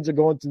 When the kids are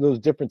going through those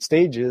different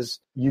stages,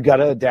 you got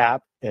to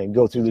adapt and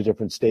go through the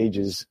different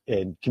stages.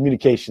 And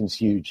communication's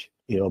huge.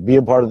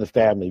 Being part of the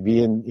family,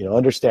 being,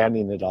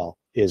 understanding it all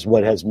is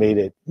what has made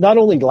it not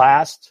only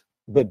last,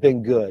 but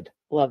been good.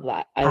 Love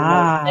that.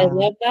 I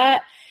love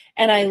that.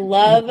 And I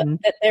love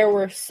that there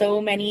were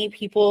so many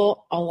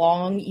people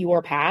along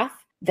your path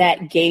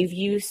that gave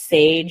you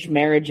sage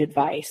marriage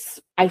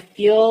advice. I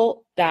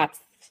feel that's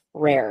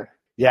rare.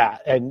 Yeah.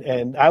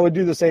 And I would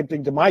do the same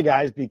thing to my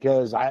guys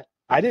because I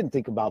didn't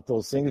think about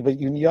those things. But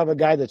you have a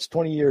guy that's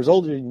 20 years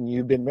older than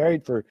you, been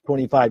married for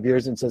 25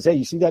 years and says, hey,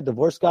 you see that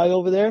divorced guy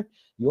over there?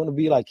 You want to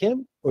be like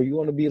him or you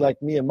want to be like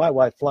me and my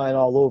wife flying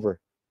all over?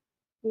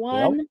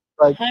 100%.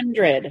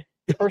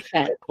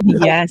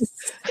 Yes.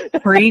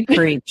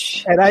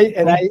 Preach. And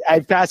I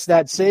passed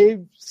that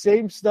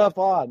same stuff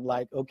on.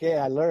 Like, okay,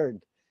 I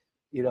learned.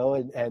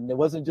 And it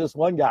wasn't just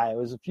one guy; it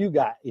was a few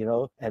guys,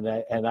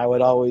 And I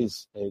would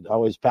always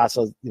pass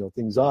those,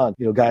 things on.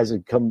 Guys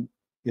would come,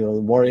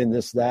 more in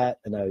this, that,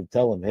 and I would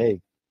tell them,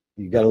 hey,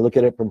 you got to look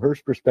at it from her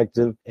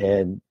perspective,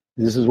 and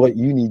this is what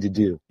you need to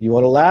do. You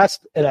want to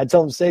last, and I'd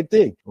tell them the same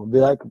thing. You want to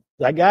be like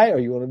that guy, or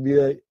you want to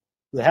be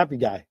the happy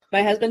guy.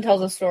 My husband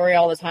tells a story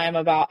all the time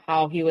about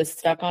how he was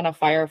stuck on a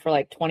fire for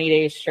like 20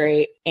 days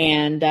straight.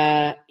 And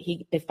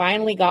they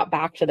finally got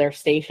back to their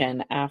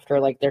station after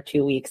like their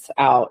 2 weeks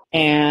out.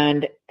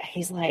 And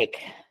he's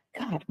like,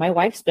 God, my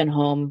wife's been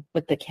home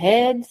with the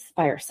kids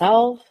by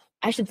herself.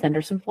 I should send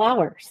her some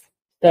flowers.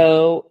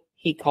 So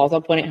he calls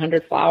up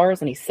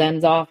 1-800-Flowers and he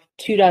sends off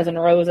 24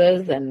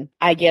 roses, and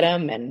I get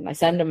them and I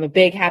send him a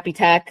big happy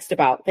text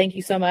about thank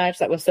you so much.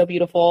 That was so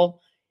beautiful.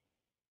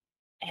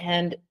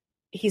 And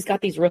he's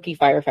got these rookie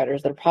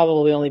firefighters that have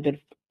probably only been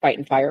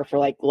fighting fire for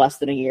like less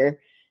than a year.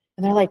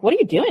 And they're like, what are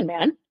you doing,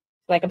 man?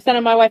 Like, I'm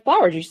sending my wife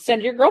flowers. You should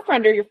send your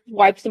girlfriend or your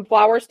wife some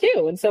flowers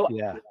too. And so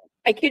Yeah.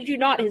 I kid you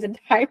not, his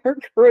entire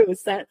crew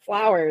sent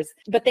flowers,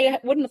 but they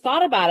wouldn't have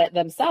thought about it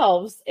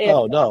themselves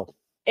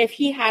if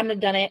he hadn't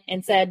done it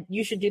and said,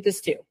 you should do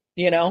this too,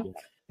 you know?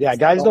 Yeah,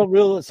 guys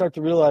don't start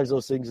to realize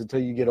those things until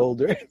you get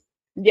older.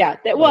 Yeah.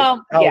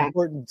 How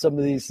important some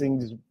of these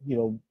things,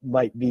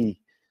 might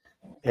be.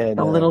 And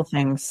The little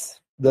things.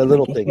 The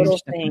little the things. little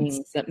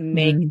things that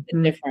make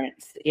the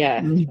difference.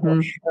 Yeah,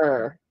 for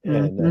sure.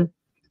 And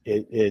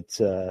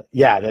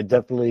that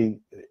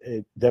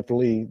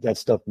definitely that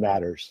stuff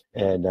matters.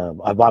 And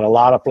I bought a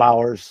lot of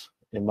flowers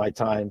in my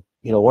time.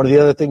 One of the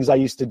other things I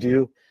used to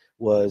do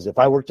was if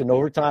I worked in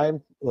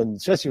overtime,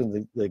 especially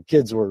when the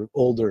kids were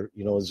older,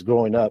 as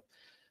growing up,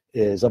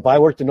 is if I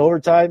worked in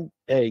overtime,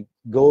 hey,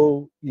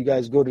 you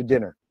guys go to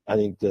dinner. I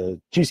think the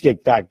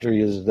Cheesecake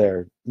Factory is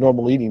their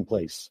normal eating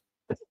place.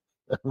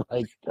 I'm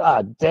like,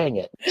 God dang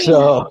it.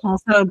 So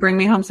also bring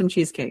me home some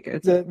cheesecake.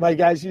 My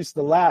guys used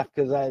to laugh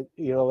because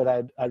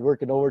when I'd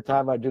work in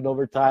overtime, I'd do an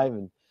overtime,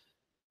 and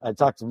I'd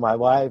talk to my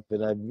wife,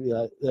 and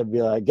I'd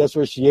be like, guess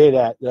where she ate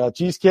at?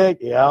 Cheesecake?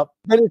 Yeah.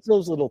 But it's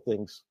those little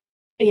things.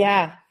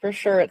 Yeah, for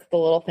sure. It's the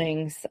little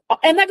things.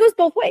 And that goes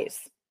both ways,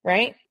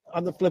 right?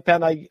 On the flip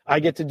hand, I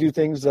get to do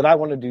things that I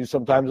want to do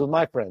sometimes with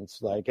my friends.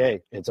 Like,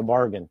 hey, it's a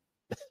bargain.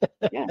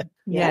 Yeah.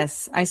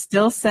 Yes. I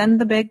still send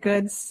the baked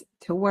goods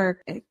to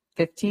work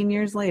 15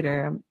 years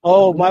later.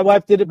 Oh, my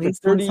wife did it for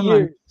 30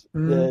 years.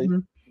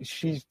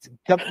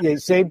 Mm-hmm.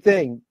 Same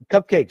thing.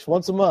 Cupcakes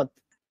once a month.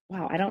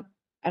 Wow.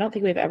 I don't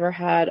think we've ever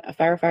had a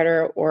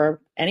firefighter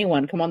or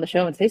anyone come on the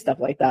show and say stuff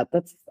like that.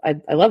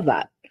 I love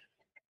that.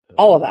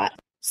 All of that.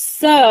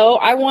 So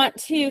I want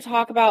to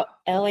talk about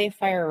LA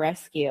Fire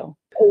Rescue.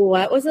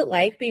 What was it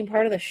like being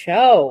part of the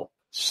show?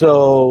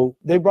 So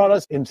they brought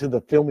us into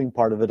the filming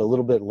part of it a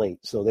little bit late.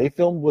 So they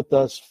filmed with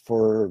us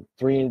for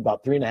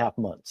about 3.5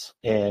 months.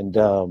 And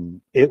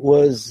it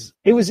was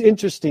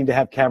interesting to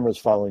have cameras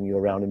following you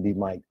around and be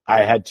mic'd.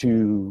 I had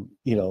to,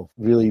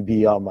 really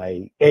be on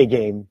my A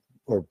game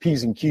or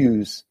P's and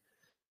Q's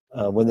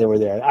when they were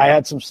there. I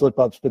had some slip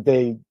ups, but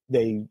they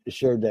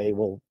assured they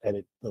will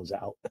edit those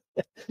out.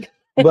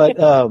 But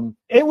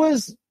it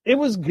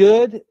was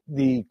good.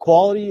 The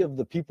quality of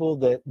the people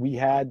that we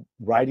had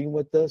riding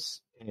with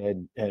us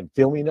and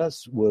filming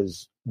us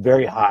was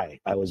very high.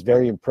 I was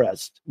very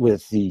impressed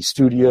with the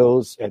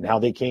studios and how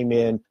they came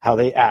in, how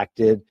they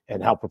acted,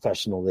 and how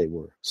professional they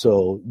were.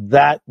 So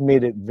that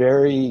made it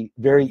very,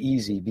 very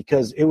easy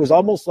because it was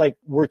almost like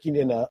working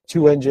in a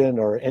 2-engine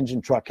or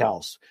engine truck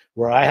house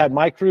where I had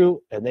my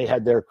crew and they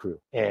had their crew.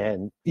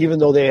 And even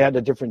though they had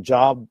a different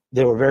job,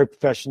 they were very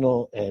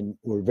professional and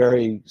were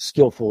very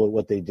skillful at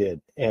what they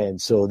did.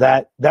 And so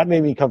that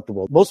made me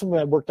comfortable. Most of them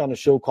had worked on a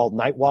show called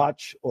Night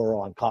Watch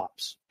or on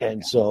Cops.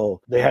 And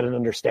so they had an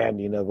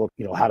understanding of,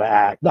 how to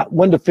act, not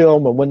when to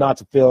film and when not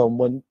to film,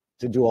 when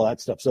to do all that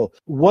stuff. So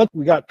once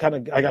I got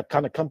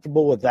kind of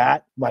comfortable with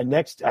that,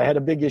 I had a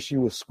big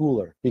issue with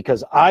Schooler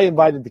because I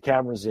invited the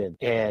cameras in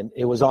and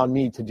it was on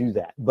me to do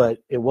that, but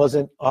it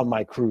wasn't on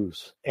my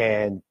crews.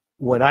 And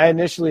when I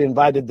initially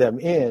invited them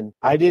in,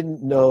 I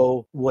didn't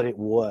know what it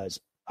was.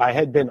 I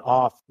had been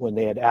off when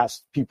they had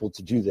asked people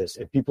to do this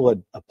and people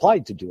had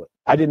applied to do it.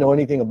 I didn't know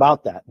anything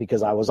about that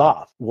because I was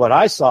off. What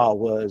I saw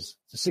was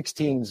the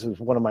 16s was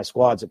one of my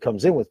squads that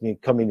comes in with me,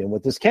 coming in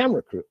with this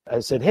camera crew.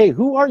 I said, hey,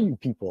 who are you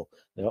people?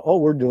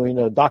 We're doing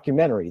a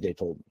documentary, they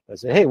told me. I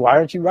said, hey, why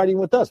aren't you riding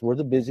with us? We're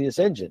the busiest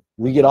engine.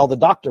 We get all the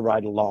doctor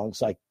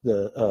ride-alongs, like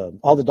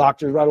all the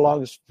doctors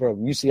ride-alongs from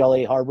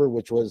UCLA Harbor,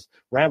 which was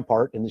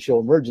Rampart in the show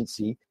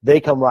Emergency.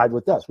 They come ride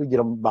with us. We get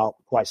them about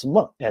twice a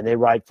month, and they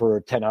ride for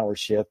a 10-hour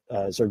shift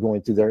as they're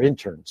going through their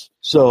interns.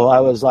 So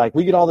I was like,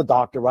 we get all the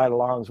doctor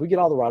ride-alongs. We get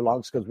all the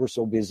ride-alongs because we're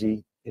so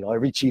busy.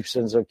 Every chief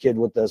sends their kid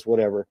with us,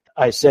 whatever.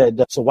 I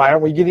said, so why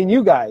aren't we getting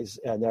you guys?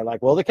 And they're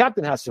like, well, the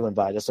captain has to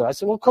invite us. So I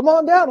said, well, come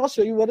on down. I'll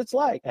show you what it's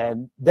like.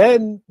 And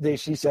then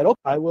she said, oh,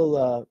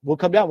 we'll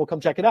come down. We'll come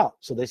check it out.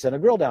 So they sent a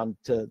girl down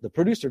to the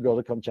producer girl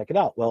to come check it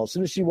out. Well, as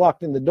soon as she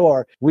walked in the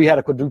door, we had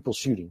a quadruple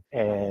shooting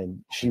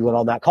and she went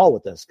on that call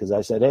with us because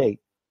I said, hey,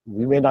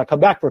 we may not come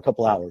back for a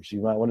couple hours.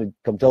 You might want to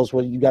come tell us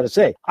what you got to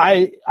say.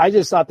 I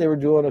just thought they were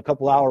doing a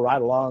couple hour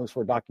ride-alongs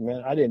for a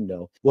documentary. I didn't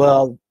know.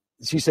 Well,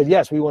 she said,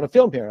 yes, we want to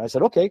film here. I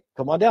said, okay,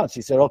 come on down.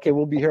 She said, okay,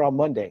 we'll be here on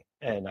Monday.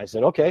 And I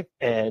said, okay.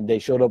 And they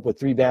showed up with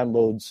 3 van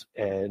loads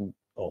and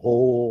a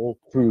whole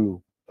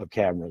crew of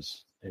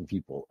cameras and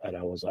people. And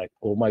I was like,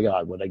 oh my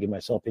God, what did I get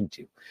myself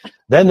into?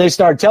 Then they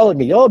started telling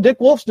me, oh, Dick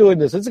Wolf's doing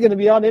this. This is going to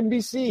be on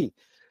NBC.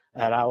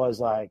 And I was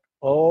like,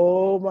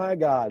 oh my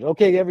God.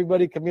 Okay,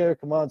 everybody come here.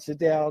 Come on, sit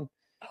down.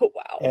 Oh,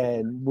 wow.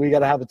 And we got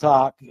to have a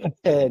talk.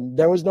 And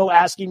there was no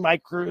asking my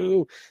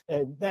crew.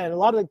 And then a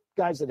lot of the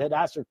guys that had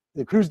asked her,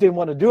 the crews didn't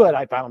want to do it.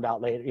 I found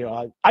out later,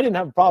 I didn't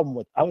have a problem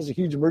with it. I was a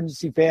huge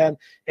emergency fan.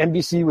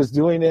 NBC was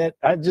doing it.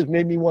 It just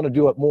made me want to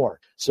do it more.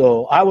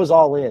 So I was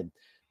all in.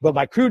 But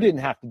my crew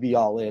didn't have to be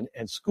all in,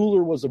 and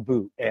Schooler was a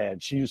boot.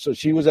 And she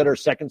was at her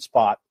second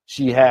spot.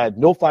 She had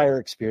no fire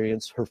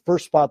experience. Her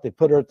first spot, they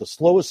put her at the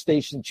slowest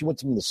station. She went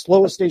from the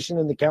slowest station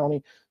in the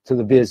county to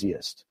the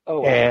busiest.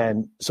 Oh, wow.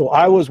 And so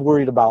I was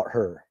worried about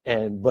her.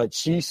 But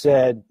she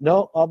said,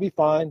 no, I'll be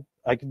fine.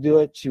 I could do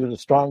it. She was a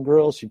strong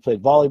girl. She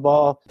played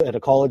volleyball at a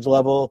college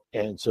level.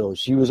 And so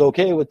she was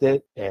okay with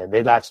it. And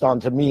they latched on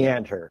to me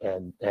and her.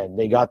 And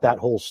they got that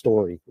whole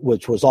story,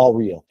 which was all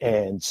real.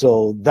 And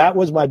so that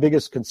was my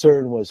biggest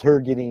concern, was her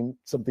getting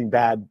something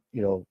bad,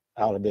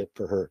 out of it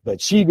for her.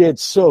 But she did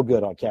so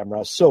good on camera.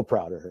 I was so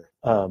proud of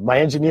her. My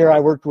engineer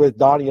I worked with,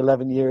 Donnie,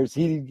 11 years,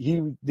 he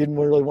didn't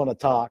really want to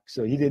talk.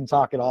 So he didn't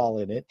talk at all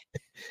in it.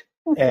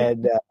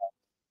 And,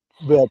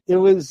 but it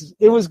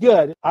was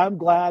good. I'm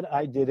glad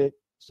I did it.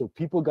 So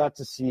people got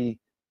to see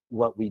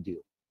what we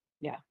do.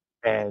 Yeah.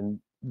 And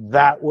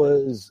that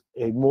was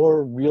a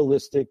more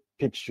realistic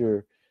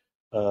picture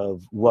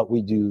of what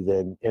we do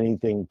than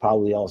anything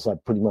probably else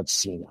I've pretty much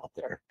seen out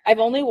there. I've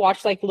only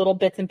watched like little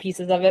bits and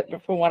pieces of it,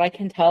 but from what I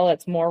can tell,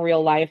 it's more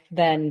real life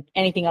than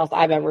anything else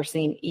I've ever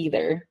seen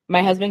either.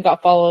 My husband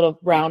got followed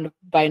around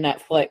by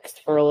Netflix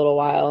for a little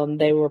while,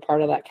 and they were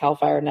part of that CAL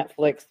FIRE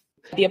Netflix.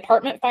 The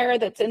apartment fire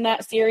that's in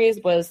that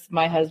series was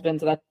my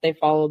husband's, that they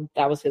followed.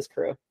 That was his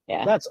crew.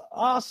 Yeah. That's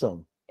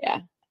awesome. Yeah.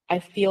 I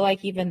feel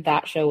like even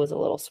that show was a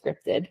little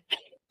scripted.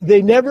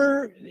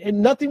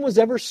 Nothing was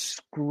ever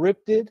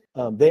scripted.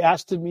 They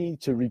asked me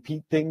to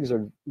repeat things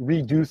or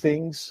redo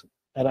things.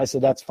 And I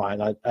said, that's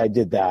fine. I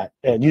did that.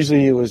 And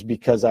usually it was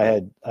because I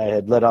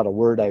had let out a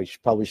word I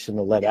probably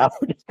shouldn't have let out.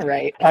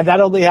 Right. And that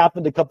only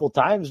happened a couple of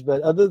times.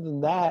 But other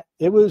than that,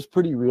 it was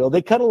pretty real.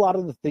 They cut a lot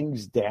of the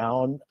things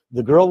down.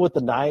 The girl with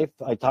the knife,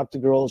 I talked to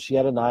a girl, she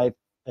had a knife.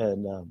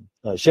 And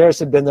Sheriff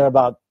had been there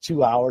about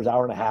 2 hours,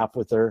 hour and a half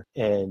with her,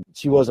 and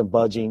she wasn't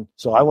budging.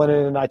 So I went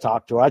in and I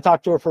talked to her. I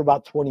talked to her for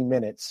about 20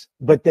 minutes.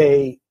 But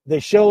they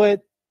show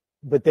it,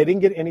 but they didn't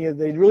get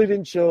they really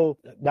didn't show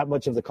that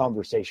much of the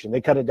conversation.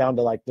 They cut it down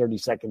to like 30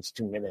 seconds,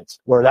 2 minutes,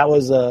 where that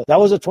was a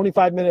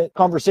 25-minute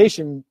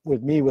conversation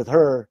with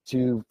her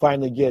to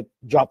finally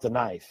drop the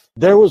knife.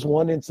 There was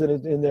one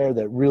incident in there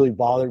that really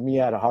bothered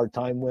me. I had a hard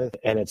time with,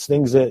 and it's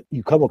things that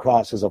you come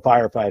across as a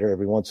firefighter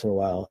every once in a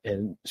while,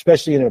 and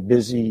especially in a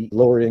busy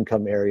lower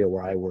income area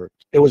where I worked.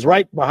 It was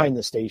right behind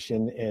the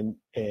station, and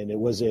it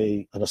was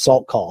an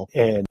assault call,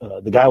 and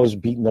the guy was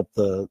beating up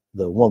the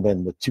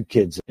woman with 2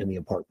 kids in the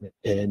apartment,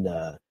 and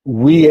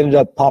we ended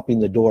up popping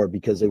the door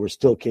because they were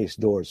still case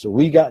doors. So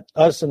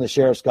us and the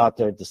sheriffs got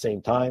there at the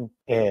same time,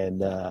 and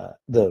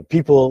the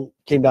people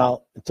came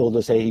out and told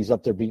us, hey, he's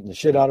up there beating the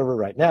shit out of her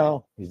right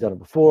now. He's done it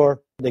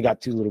before. They got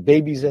 2 little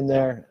babies in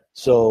there.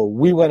 So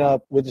we went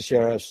up with the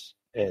sheriffs,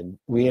 and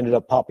we ended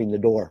up popping the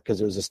door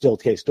because it was a still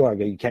case door. I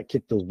go, you can't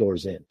kick those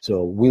doors in.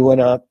 So we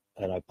went up,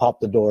 and I popped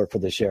the door for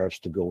the sheriffs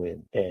to go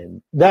in.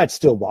 And that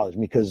still bothers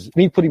me, because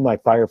me putting my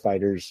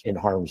firefighters in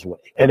harm's way.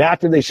 And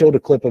after they showed a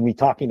clip of me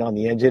talking on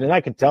the engine, and I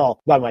could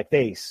tell by my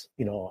face,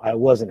 I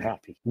wasn't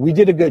happy. We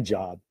did a good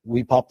job.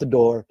 We popped the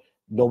door.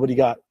 Nobody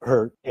got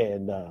hurt.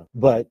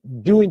 But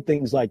doing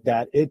things like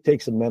that, it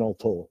takes a mental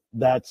toll.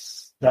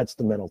 That's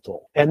the mental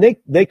toll. And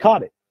they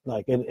caught it.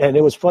 And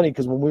it was funny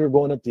because when we were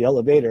going up the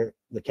elevator,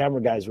 the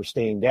camera guys were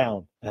staying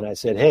down, and I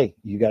said, hey,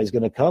 you guys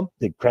going to come?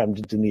 They crammed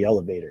it in the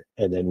elevator,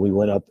 and then we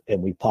went up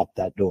and we popped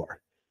that door.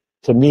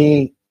 To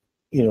me,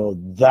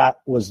 that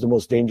was the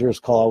most dangerous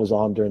call I was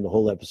on during the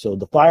whole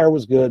episode. The fire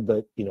was good,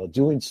 but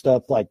doing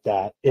stuff like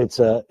that, it's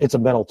a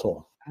mental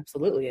toll.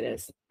 Absolutely it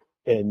is.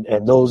 And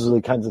those are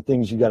the kinds of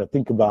things you got to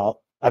think about.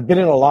 I've been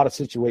in a lot of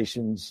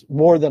situations,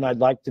 more than I'd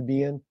like to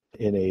be in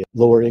a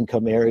lower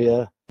income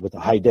area with a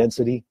high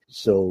density.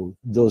 So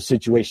those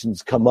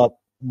situations come up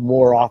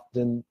more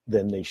often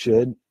than they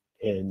should,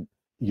 and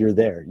you're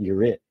there.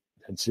 You're it.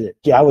 That's it.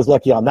 Yeah, I was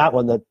lucky on that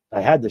one that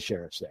I had the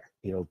sheriffs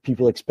there.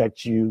 People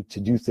expect you to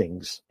do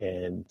things,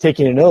 and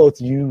taking an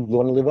oath, you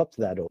want to live up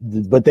to that oath.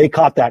 But they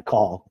caught that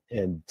call,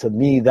 and to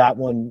me, that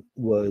one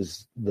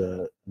was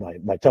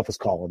my toughest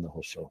call on the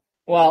whole show.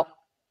 Well,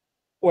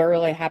 we're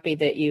really happy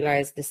that you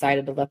guys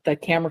decided to let the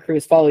camera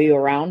crews follow you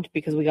around,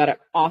 because we got an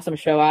awesome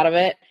show out of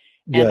it.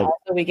 And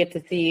also we get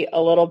to see a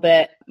little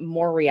bit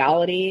more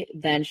reality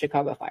than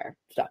Chicago Fire.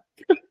 So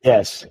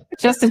yes,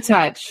 just a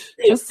touch,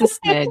 just a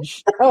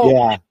smidge.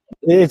 Yeah,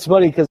 it's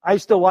funny because I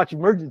still watch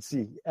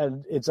Emergency,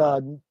 and it's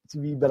on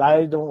TV, but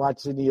I don't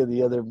watch any of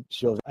the other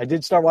shows. I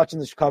did start watching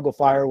the Chicago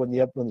Fire when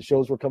the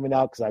shows were coming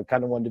out, because I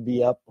kind of wanted to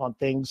be up on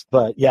things.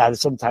 But yeah,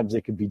 sometimes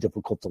it can be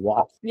difficult to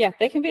watch. Yeah,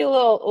 they can be a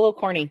little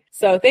corny.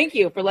 So thank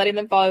you for letting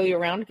them follow you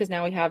around, because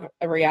now we have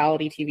a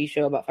reality TV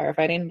show about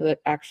firefighting that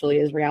actually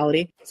is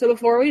reality. So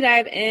before we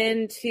dive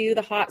into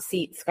the hot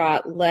seat,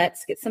 Scott,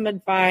 let's get some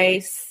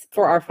advice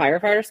for our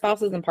firefighter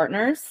spouses and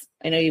partners.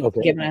 I know you've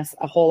given us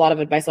a whole lot of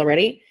advice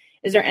already.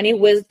 Is there any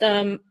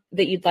wisdom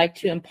that you'd like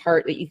to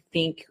impart that you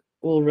think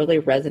will really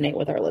resonate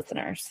with our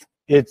listeners?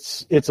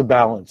 It's a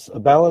balance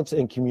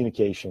and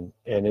communication,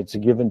 and it's a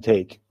give and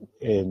take.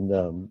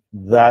 And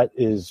that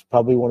is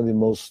probably one of the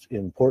most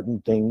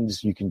important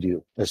things you can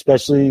do,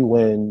 especially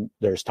when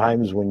there's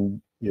times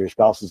when your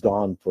spouse is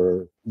gone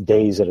for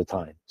days at a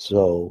time.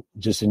 So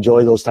just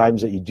enjoy those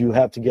times that you do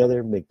have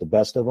together, make the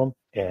best of them,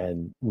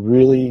 and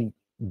really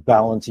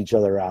balance each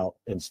other out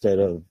instead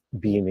of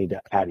being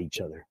at each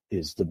other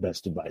is the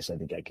best advice I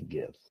think I could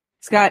give.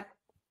 Scott,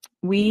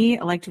 we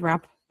like to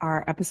wrap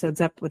our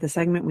episodes up with a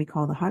segment we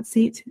call the hot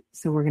seat.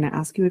 So we're going to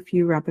ask you a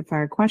few rapid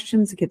fire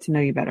questions to get to know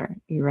you better. Are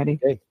you ready?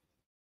 Okay.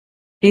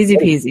 Easy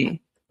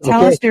peasy.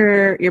 Tell us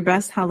your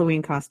best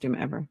Halloween costume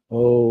ever.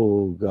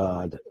 Oh,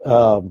 God.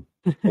 A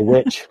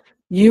witch.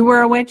 You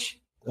were a witch?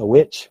 A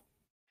witch.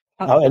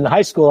 Oh. In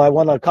high school, I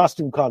won a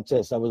costume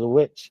contest. I was a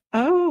witch.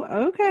 Oh,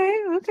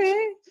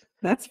 okay.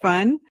 That's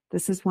fun.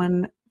 This is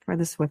one for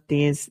the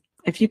Swifties.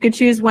 If you could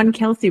choose one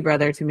Kelsey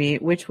brother to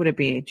meet, which would it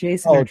be?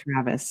 Jason or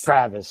Travis?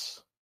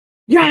 Travis.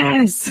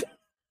 Yes.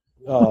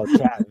 Oh,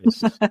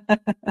 Travis.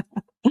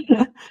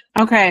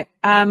 Okay.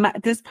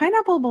 Does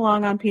pineapple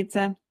belong on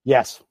pizza?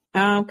 Yes.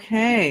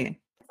 Okay.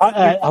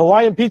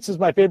 Hawaiian pizza is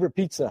my favorite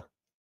pizza.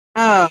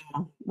 Oh,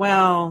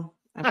 well,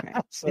 okay.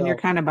 So, and you're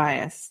kind of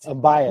biased.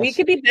 I'm biased. We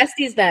could be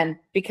besties then,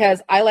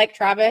 because I like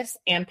Travis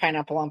and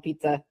pineapple on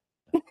pizza.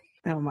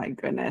 Oh my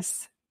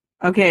goodness.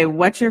 Okay.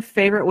 What's your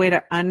favorite way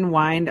to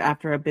unwind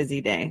after a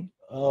busy day?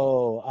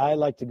 Oh, I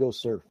like to go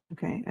surf.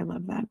 Okay. I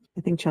love that.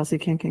 I think Chelsea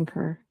can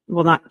concur.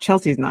 Well,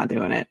 Chelsea's not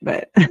doing it,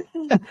 but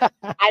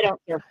I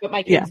don't surf, but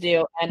my kids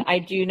do. And I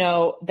do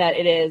know that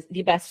it is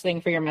the best thing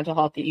for your mental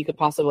health that you could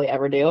possibly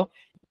ever do.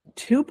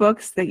 2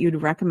 books that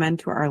you'd recommend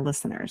to our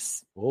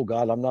listeners. Oh,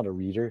 God, I'm not a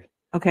reader.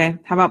 Okay.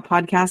 How about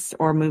podcasts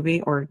or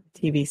movie or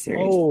TV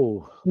series?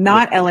 Oh.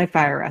 Not LA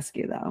Fire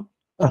Rescue, though.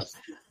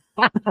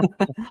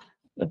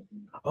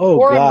 Oh,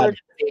 or God.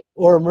 Emergency.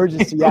 Or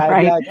Emergency. Yeah,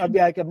 Right. I'd be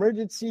like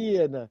Emergency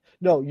and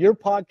no, your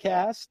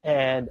podcast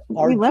and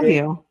We love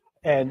you.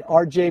 And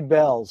RJ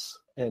Bell's.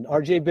 And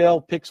RJ Bell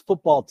picks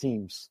football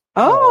teams.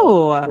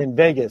 Oh. In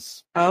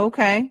Vegas.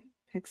 Okay.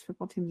 Picks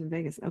football teams in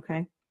Vegas.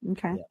 Okay.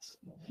 Yes.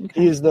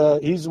 Okay.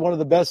 He's one of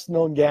the best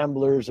known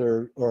gamblers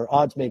or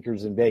odds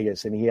makers in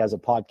Vegas, and he has a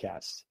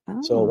podcast.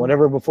 Oh. So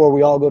whenever before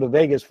we all go to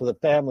Vegas for the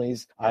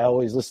families, I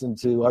always listen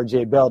to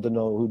RJ Bell to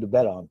know who to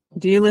bet on.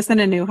 Do you listen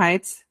to New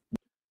Heights?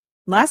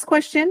 Last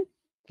question.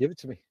 Give it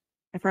to me.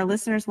 If our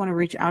listeners want to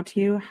reach out to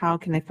you, how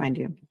can they find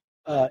you?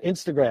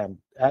 Instagram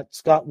at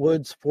Scott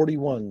Woods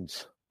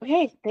 41s.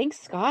 Okay, thanks,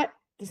 Scott.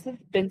 This has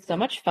been so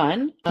much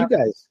fun. You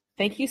guys.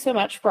 Thank you so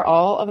much for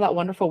all of that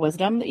wonderful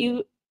wisdom that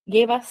you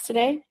gave us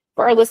today.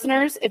 For our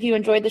listeners, if you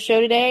enjoyed the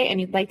show today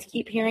and you'd like to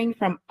keep hearing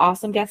from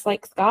awesome guests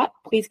like Scott,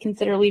 please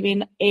consider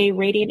leaving a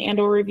rating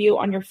and/or review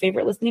on your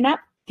favorite listening app.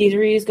 These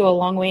reviews go a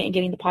long way in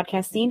getting the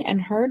podcast seen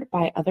and heard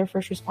by other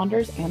first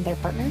responders and their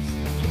partners.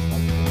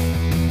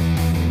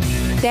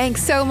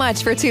 Thanks so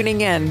much for tuning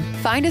in.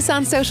 Find us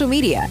on social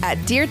media at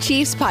Dear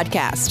Chiefs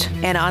Podcast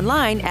and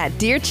online at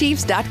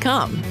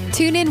DearChiefs.com.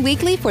 Tune in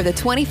weekly for the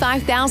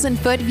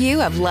 25,000-foot view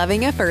of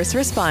loving a first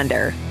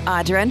responder.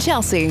 Audra and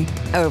Chelsea,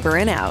 over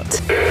and out.